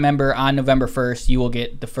Patreon member on November 1st, you will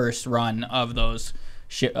get the first run of those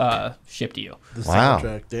shipped to you. The Wow.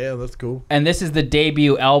 soundtrack. Damn, that's cool. And this is the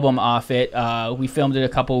debut album off it. We filmed it a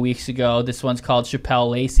couple weeks ago. This one's called Shapel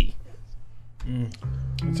Lacey.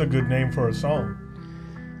 It's a good name for a song.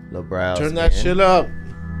 Lil Brows. Turn that man. shit up.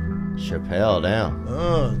 Chappelle down.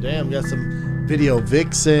 Oh, damn. Got some video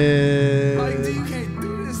vixen. You can't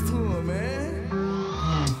do this to him,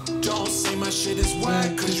 man. Don't say my shit is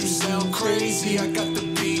whack, cause you sound crazy. I got the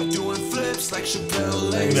beat doing flips like Shapel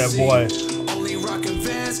Lacey. That boy. Only rockin'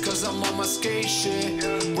 Vans cause I'm on my skate shit.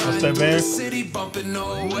 What's that, man? City bumping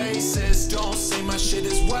Oasis. Don't say my shit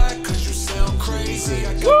is whack cause you sound crazy.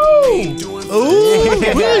 I got Woo! the beat doing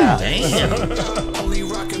Ooh, flips. Damn. Only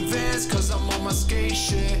rockin' Vans cause I'm on my skate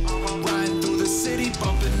shit. Riding through the city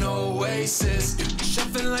bumping Oasis.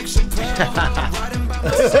 Shuffling like Chappelle. Riding by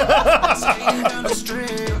myself. Skating down the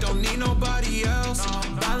street. Don't need nobody else.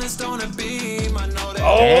 Balanced on a beam. I know that.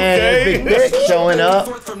 Oh, okay. Big Dick showing up.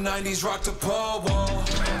 From 90s rock to Paul Wall.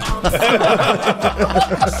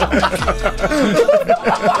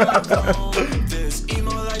 This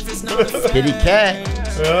emo life is not a Kitty cat.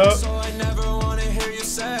 Yep. so I never wanna hear you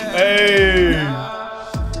say. Hey.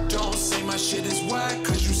 Don't say my shit is whack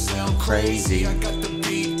cause you sound crazy. I got the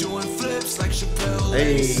beat doing flips like Shapel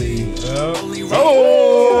Lacey. Only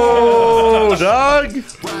Oh, dog.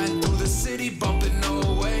 riding through the city bumping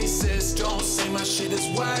Oasis. Don't say my shit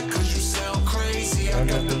is whack cause you sound crazy. I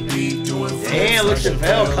got the beat doing flips. Damn, look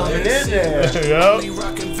Chappelle coming in there. Yep. Only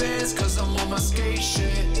rockin' Vans cause I'm on my skate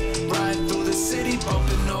shit. Riding through the city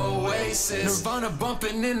bumping Oasis. Nirvana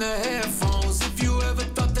bumping in the headphones. If you ever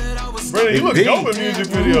thought that I was Brandon, you look dope in music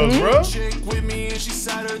videos, bro. chick with me and she's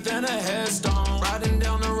sadder than a headstone. Riding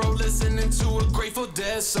down the road listening to a Grateful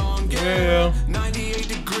Dead song. Yeah. 98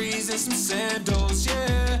 degrees and some sandals,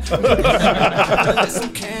 yeah. Lit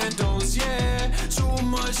some candles, yeah. Too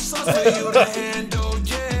much sauce for you to handle,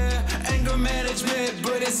 yeah. Anger management,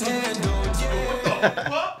 but it's handled,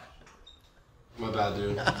 yeah. My bad,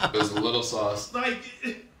 dude. It was a little sauce. Like,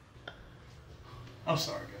 I'm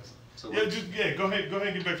sorry, guys. Yeah, go ahead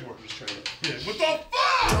and get back to work. Just try it. Yeah, what the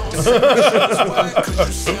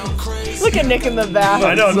fuck? Look at Nick in the back.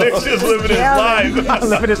 I know, Nick's just living his life.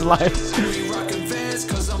 Living his life. Rockin' Vans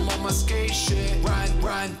cause I'm on my skate shit.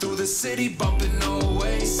 Riding through the city bumping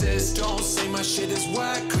Oasis. Don't say my shit is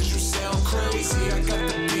whack cause you sound crazy. I got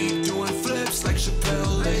the beat doing flips like Shapel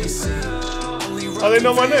Lacey. Oh, they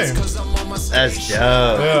know my name. That's dope.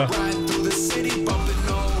 Yeah. Riding through the city bumping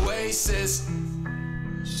Oasis.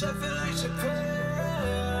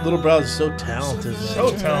 Lil Brows is so talented, man.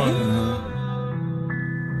 So talented.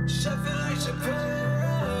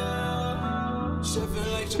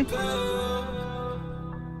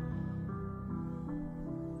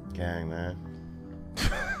 Gang, man.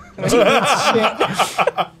 Isn't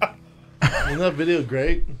that video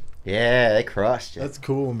great? Yeah, they crushed it. That's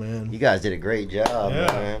cool, man. You guys did a great job, Yeah.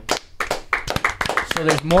 man. So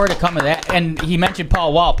there's more to come of that. And he mentioned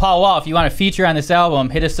Paul Wall. Paul Wall, if you want to feature on this album,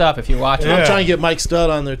 hit us up if you're watching. Yeah. I'm trying to get Mike Stud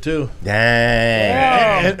on there too.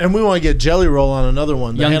 Dang. And we want to get Jelly Roll on another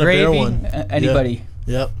one. The Young Hannah Bear Gravy, one. anybody.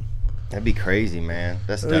 Yep. That'd be crazy, man.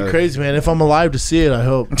 That's That'd dope. be crazy, man. If I'm alive to see it, I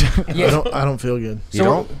hope. Yeah. I don't feel good. You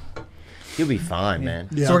don't? You'll be fine, man.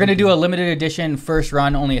 Yeah. So we're gonna do a limited edition first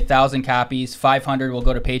run, only 1,000 copies. 500 will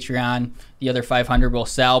go to Patreon. The other 500 will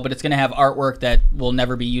sell, but it's gonna have artwork that will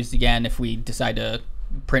never be used again if we decide to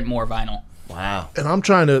print more vinyl. Wow. And I'm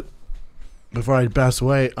trying to, before I pass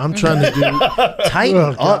away, I'm trying to do. Tighten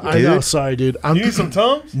Oh, up, God, dude. I know, sorry, dude. You need some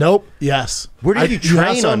Tums? Nope. Yes. Where did you have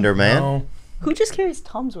train some? under, man? No. Who just carries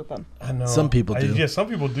Tums with them? I know. Some people do. Yeah, some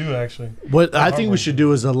people do, actually. What I think we should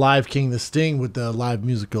do is a live King the Sting with the live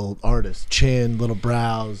musical artists. Chin, Lil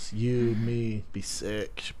Brows, you, me, be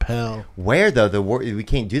sick, Chappelle. Where, though? We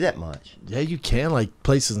can't do that much. Yeah, you can. Like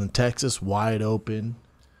places in Texas, wide open.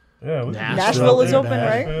 Yeah, Nashville is open,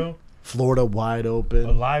 right? Florida, wide open.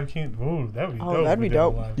 A live King. Ooh, that'd be dope. Oh, that'd be We did a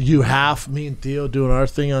dope. live. You half, me and Theo doing our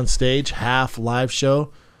thing on stage, half live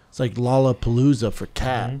show. It's like Lollapalooza for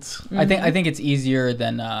cats. I think it's easier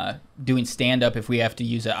than doing stand up if we have to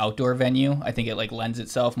use an outdoor venue. I think it like lends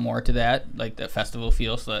itself more to that, like the festival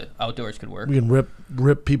feel, so that outdoors could work. We can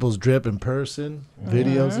rip people's drip in person,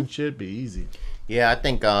 videos and shit. Be easy. Yeah, I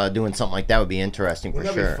think doing something like that would be interesting for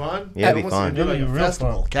Wouldn't sure. that be fun? Yeah, it'd be fun. Do like That'd a be real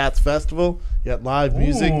festival, fun. Cats Festival. You got live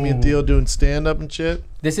music. Me and Theo doing stand up and shit.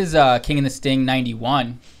 This is King and the Sting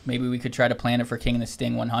 91. Maybe we could try to plan it for King and the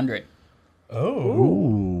Sting 100.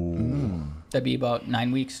 Oh. That'd be about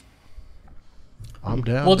 9 weeks. I'm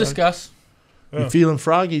down. We'll dog. discuss. You feeling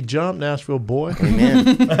froggy? Jump, Nashville boy. Amen.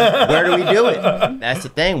 Where do we do it? That's the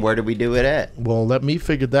thing. Where do we do it at? Well, let me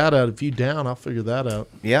figure that out. If you down, I'll figure that out.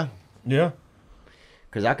 Yeah. Yeah.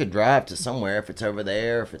 Because I could drive to somewhere if it's over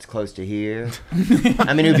there, if it's close to here.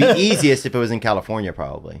 I mean, it would be easiest if it was in California,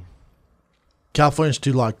 probably. California's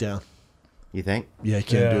too locked down. You think? Yeah, you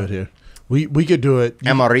can't do it here. We could do it.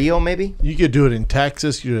 Amarillo, maybe? You could do it in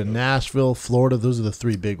Texas. You could do it in Nashville, Florida. Those are the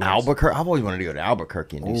 3 big ones. Albuquerque. I've always wanted to go to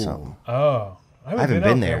Albuquerque and do something. Oh. I haven't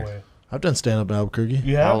been there. That way. I've done stand-up in Albuquerque.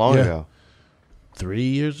 You have? How long ago? 3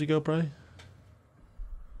 years ago, probably.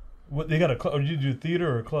 What they got a club? Or did you do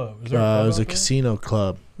theater or a club? Is there It was a casino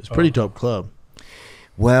club. It's a pretty dope club.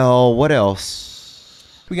 Well, what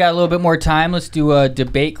else? We got a little bit more time. Let's do a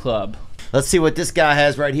debate club. Let's see what this guy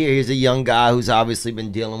has right here. Here's a young guy who's obviously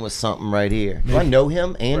been dealing with something right here. Do I know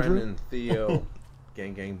him, Andrew? Brendan, Theo,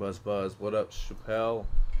 gang, buzz. What up, Shapel,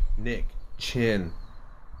 Nick, Chin.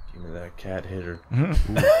 Give me that cat hitter.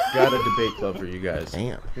 Got a debate club for you guys.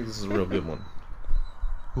 Damn. I think this is a real good one.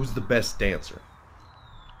 Who's the best dancer?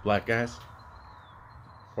 Black guys?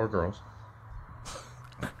 Or girls?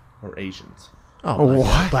 Or Asians? Oh,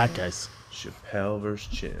 black guys. Chappelle versus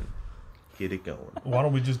Chin. Get it going. Why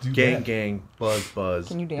don't we just do gang, buzz.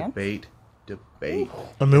 Can you dance? Debate.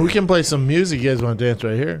 I mean, we can play some music. You guys want to dance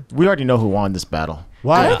right here? We already know who won this battle.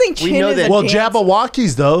 Why? I don't think Chin is a Well, dance-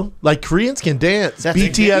 Jabberwockies though, like Koreans can dance. That's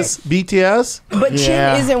BTS. But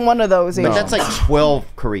Chin isn't one of those. But Asians. that's like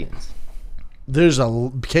 12 Koreans. There's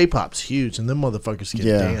K-pop's huge, and them motherfuckers can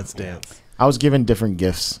dance. I was given different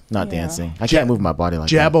gifts, not dancing. I can't move my body like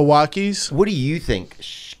that. Jabberwockies. What do you think,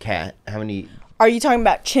 Kat? How many? Are you talking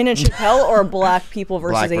about Chin and Chappelle or black people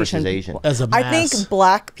versus Black Asian? versus Asian. As a I mass. think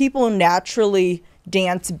black people naturally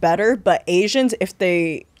dance better, but Asians, if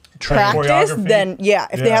they practice, Choreography? then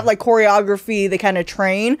if they have like choreography, they kind of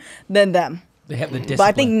train, then them. They have the discipline. But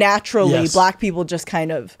I think naturally, Yes. black people just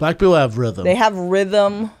kind of Black people have rhythm. they have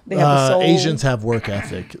rhythm, they have the soul. Asians have work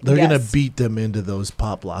ethic. They're gonna Yes. beat them into those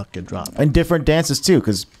pop, lock, and drop. And different dances too,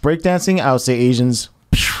 because breakdancing, I would say Asians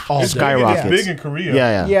skyrockets. It's big in Korea.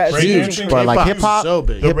 Yeah. Yeah, it's huge. Breakdancing. But like K-pop hip is hop, so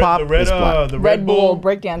big. The hip hop red, is black. the Red Bull Bull.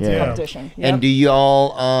 breakdancing Yeah. competition. Yep. And do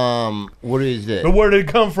y'all, what is it? But where did it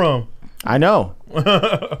come from? I know.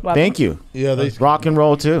 Thank you. Yeah, they Rock and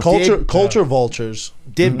roll too. culture vultures.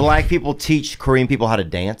 Did black people teach Korean people how to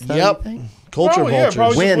dance? though, Yep. you think? Culture Probably, yeah, vultures.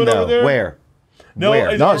 probably. When went over though? there? Where? No,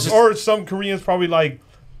 Where? or some Koreans probably like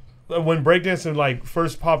when breakdancing like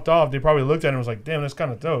first popped off, they probably looked at it and was like, "Damn, that's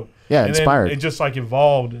kind of dope." Yeah, and inspired. Then it just like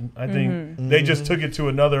evolved, and I think they just took it to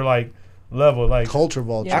another like level, like Culture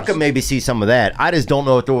vultures. I could maybe see some of that. I just don't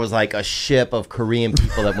know if there was like a ship of Korean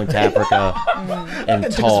people that went to Africa and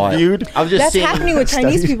taught. viewed. I was just That's seeing. happening with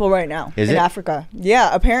Chinese people right now Is in it? Africa.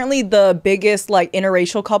 Yeah, apparently the biggest like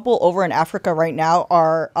interracial couple over in Africa right now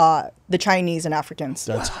are the Chinese and Africans.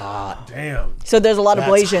 That's hot. damn. So there's a lot of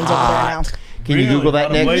That's Blasians over there now. Can you Really? Google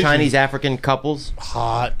that, Not a Nick? Blasian. Chinese African couples.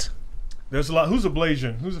 Hot. There's a lot. Who's a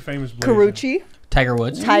Blasian? Who's a famous Blasian? Karuchi, Tiger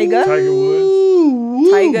Woods. Tyga. Tiger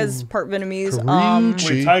Woods. Tyga's part Vietnamese.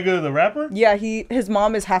 Wait, Tiger the rapper? Yeah, his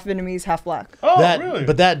mom is half Vietnamese, half black. Oh, That, really?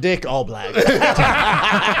 But that dick all black.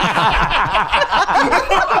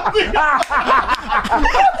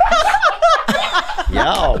 Yo,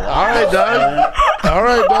 All right, dog. All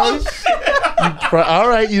right, dog. All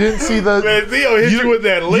right, you didn't see the. Man, Theo hit you with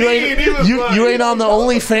that lean. You ain't on the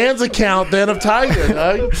OnlyFans account then of Tiger,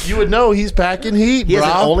 dog. You would know he's packing heat, he bro.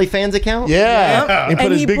 has an OnlyFans account. Yeah. He put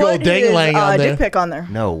And his he big put old ding-a-lang his, on there. dick pic on there.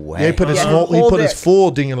 No way. Yeah, he put his Yeah, full, he whole put his dick.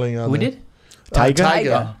 full ding-a-ling on Who there. did? Tiger.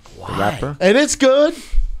 Tiger. The rapper. And it's good.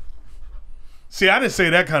 See, I didn't say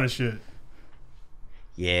that kind of shit.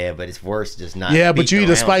 Yeah, but it's worse just not. Yeah, but you beating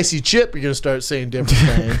eat a around. spicy chip, you're gonna start saying different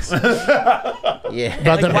things. Yeah.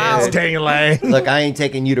 About the man's ding-a-lang. Look, I ain't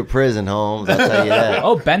taking you to prison, Holmes. I'll tell you that.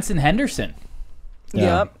 Oh, Benson Henderson.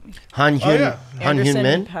 Yep. Han Hyun, Han Hyun Anderson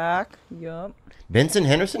Min, Pack. Yep. Benson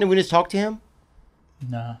Henderson. Did we just talk to him?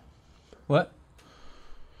 Nah. What?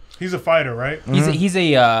 He's a fighter, right? He's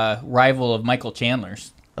a rival of Michael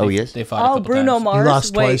Chandler's. Oh, yes. They fought a Oh, couple Bruno times. Mars.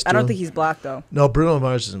 lost Wait, twice I don't to think him. he's black though. No, Bruno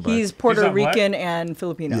Mars isn't black. He's Puerto not black? Rican and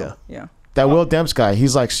Filipino. Yeah. Yeah. That Will Demps guy,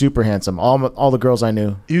 he's like super handsome. All the girls I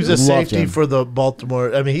knew. He was a loved safety him. for the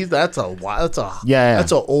Baltimore. I mean, that's a Yeah.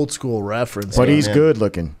 that's an old school reference. But he's man. good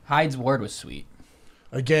looking. Hyde's Ward was sweet.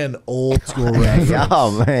 Again, old school reference.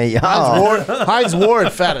 Yo, man, yo. Heinz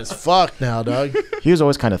Ward, fat as fuck now, dog. He was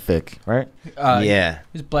always kind of thick, right? Yeah.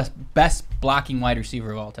 He's best blocking wide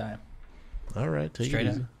receiver of all time. All right, take Straight it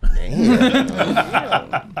easy. up.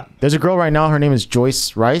 Damn. There's a girl right now. Her name is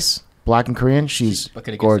Joyce Rice, black and Korean. She's I could've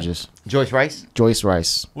guessed gorgeous. Joyce Rice. Joyce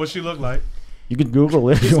Rice. What's she look like? You can Google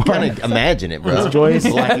it if you want. Kind of imagine it, bro. It's Joyce.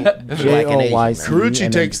 Black and Asian, man. Karuchi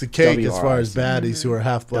and takes the then cake as far as WRIC. baddies who are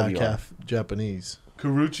half black, WR. half Japanese.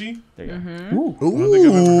 Carucci. There you go. Mm-hmm.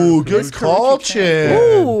 Ooh, good call, Chin.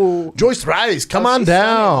 Ooh. Joyce Rice, come on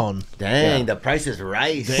down. Dang, the price is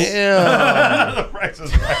rice. Damn. The price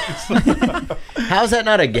is right. How's that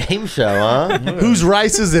not a game show, huh? Whose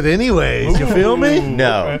rice is it anyways? You feel me?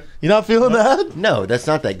 No. You not feeling that? No, that's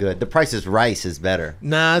not that good. The price is rice is better.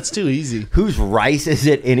 Nah, it's too easy. Whose rice is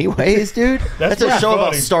it anyways, dude? That's a show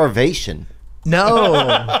about starvation.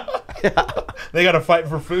 No. They got to fight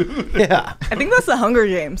for food. Yeah. I think that's the Hunger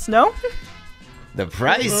Games. No. The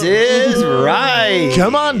price is right.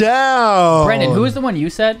 Come on down. Brendan, who is the one you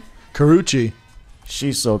said? Carucci.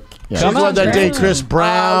 She's so. She's the one that dated Chris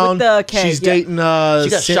Brown. with the K, She's yeah. dating. She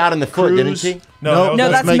got shot in the foot, didn't she? No, No,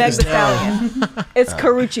 that's Meg Meg Thee Stallion. It's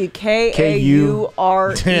Carucci.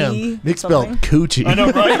 K-A-U-R-E. Damn, Nick spelled coochie. I know,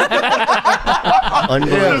 right?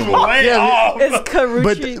 Unbelievable. Way off. It's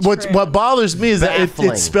Carucci. But what bothers me is that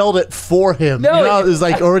Baffling. it spelled it for him. No, you know, it's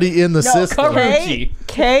like already in the system. Carucci.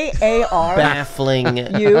 K-A-R. Baffling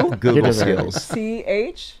You. Google skills.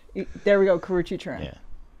 C-H. There we go. Carucci Tran. Yeah.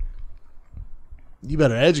 You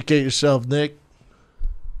better educate yourself, Nick.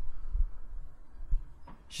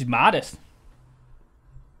 She's modest.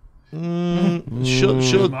 She'll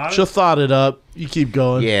thought it up. You keep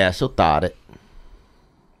going. Yeah, she'll thought it.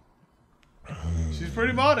 She's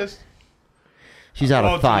pretty modest. She's out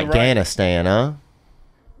of Afghanistan, huh?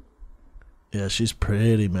 Yeah, she's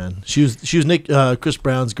pretty, man. She was Nick Chris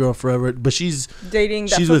Brown's girl forever, but she's Dating.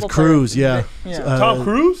 That she's with football player. Cruz. Yeah. Tom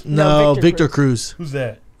Cruise? No, No, Victor Cruz. Who's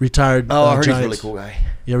that? Retired. Oh, I heard he's a Giants. really cool guy.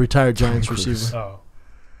 Yeah, retired Giants receiver. Oh.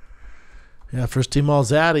 Yeah, first team All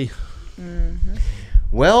Zaddy.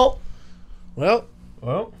 Well,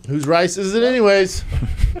 whose rice is it anyways?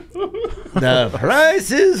 the price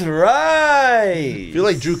is right. I feel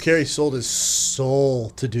like Drew Carey sold his soul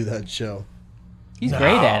to do that show. He's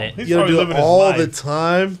great at it. He's You gotta probably do living it his all life. the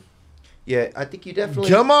time. Yeah, I think you definitely.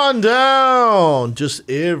 Come on down. Just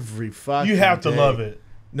every fucking You have to day. love it.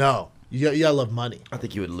 No. You gotta love money. I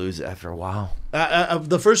think you would lose it after a while.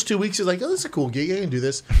 The first 2 weeks, he's like, oh, this is a cool gig. I can do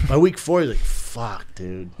this. By week 4, he's like, fuck,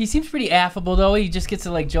 dude. He seems pretty affable though. He just gets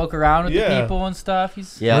to like joke around with the Yeah. people and stuff.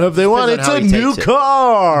 He's What if they want? Depends It's on a how he new takes it.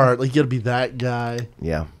 car. Like, you gotta be that guy.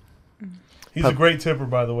 Yeah. He's a great tipper,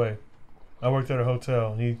 by the way. I worked at a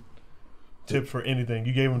hotel. He tipped for anything.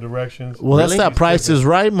 You gave him directions. Well, Really? that's that Price is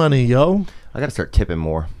Right money, yo. I got to start tipping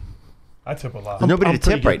more. I tip a lot. There's nobody I'm to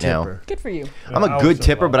tip pretty right good now. tipper. Good for you. I'm a good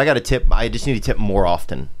tipper, but I got to tip. I just need to tip more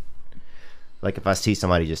often. Like if I see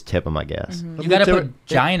somebody, just tip them, I guess. You gotta put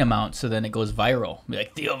giant amounts so then it goes viral. Be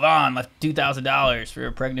like, Theo Vaughn left $2,000 for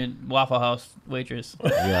a pregnant Waffle House waitress.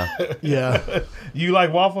 Yeah. Yeah. You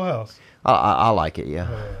like Waffle House? I like it, yeah.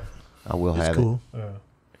 I will It's have cool. Yeah.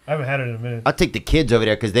 I haven't had it in a minute. I take the kids over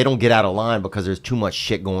there because they don't get out of line because there's too much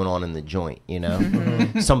shit going on in the joint, you know?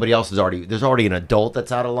 Somebody else there's already an adult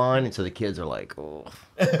that's out of line, and so the kids are like, oh.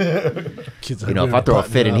 Kids You know, if I throw a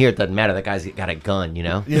fit in here, it doesn't matter. That guy's got a gun, you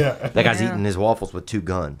know? Yeah. That guy's eating his waffles with 2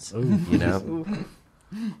 guns, you know?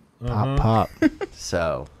 Pop.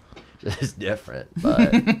 So, it's different,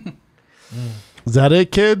 but... Is that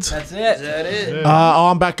it, kids? That's it. that it?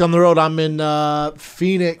 I'm back on the road. I'm in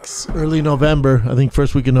Phoenix early November. I think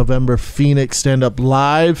first week in November. Phoenix stand up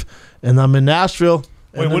live, and I'm in Nashville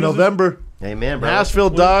in November. Amen, bro. Nashville,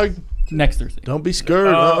 dog. Next Thursday. Don't be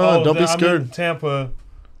scared. Don't be I'm scared. in Tampa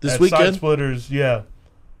This at weekend? Side Splitters, yeah.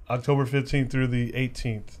 October 15th through the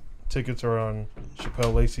 18th. Tickets are on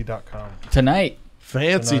ShapelLacey.com. Tonight.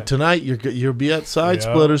 Fancy tonight. You'll be at Side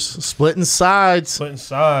Yeah. Splitters, splitting sides. Splitting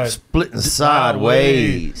sides. Splitting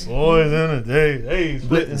sideways. Boys in a day. Hey,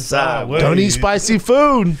 splitting sideways. Don't eat spicy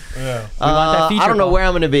food. Yeah. I don't know where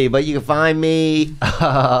I'm going to be, but you can find me. You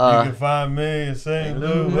can find me in St.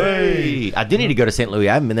 Louis. I do need to go to St. Louis.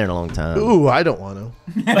 I haven't been there in a long time. Ooh, I don't want to.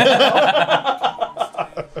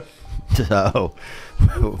 So,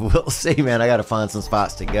 we'll see, man. I got to find some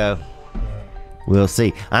spots to go. We'll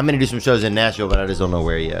see. I'm going to do some shows in Nashville, but I just don't know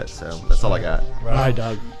where yet. So, that's all I got. Right. Hi,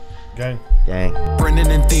 dog. Gang. Gang. Brendan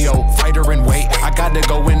and Theo, fighter and weight. I gotta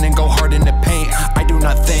go in and go hard in the paint. I do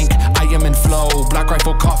not think I am in flow. Black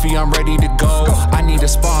Rifle Coffee, I'm ready to go. I need a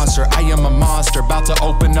sponsor, I am a monster. About to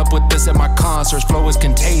open up with this at my concerts. Flow is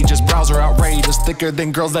contagious, brows are outrageous. Thicker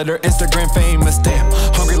than girls that are Instagram famous. Damn,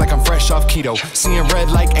 hungry like I'm fresh off keto. Seeing red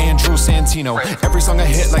like Andrew Santino. Every song I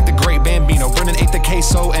hit like the great Bambino. Brendan ate the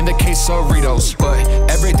queso and the quesoritos. But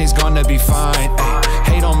everything's gonna be fine. Ay,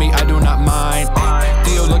 hate on me, I do not mind. Ay,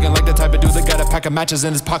 Theo looking like the type of dude that brother got a pack of matches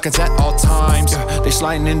in his pockets at all times. They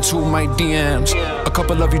sliding into my DMs. A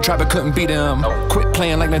couple of you tried but couldn't beat them. Quit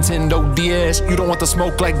playing like Nintendo DS. You don't want the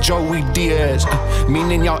smoke like Joey Diaz.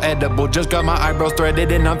 Meaning y'all edible. Just got my eyebrows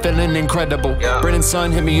threaded and I'm feeling incredible. Brennan's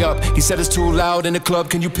son hit me up. He said it's too loud in the club.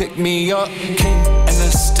 Can you pick me up? King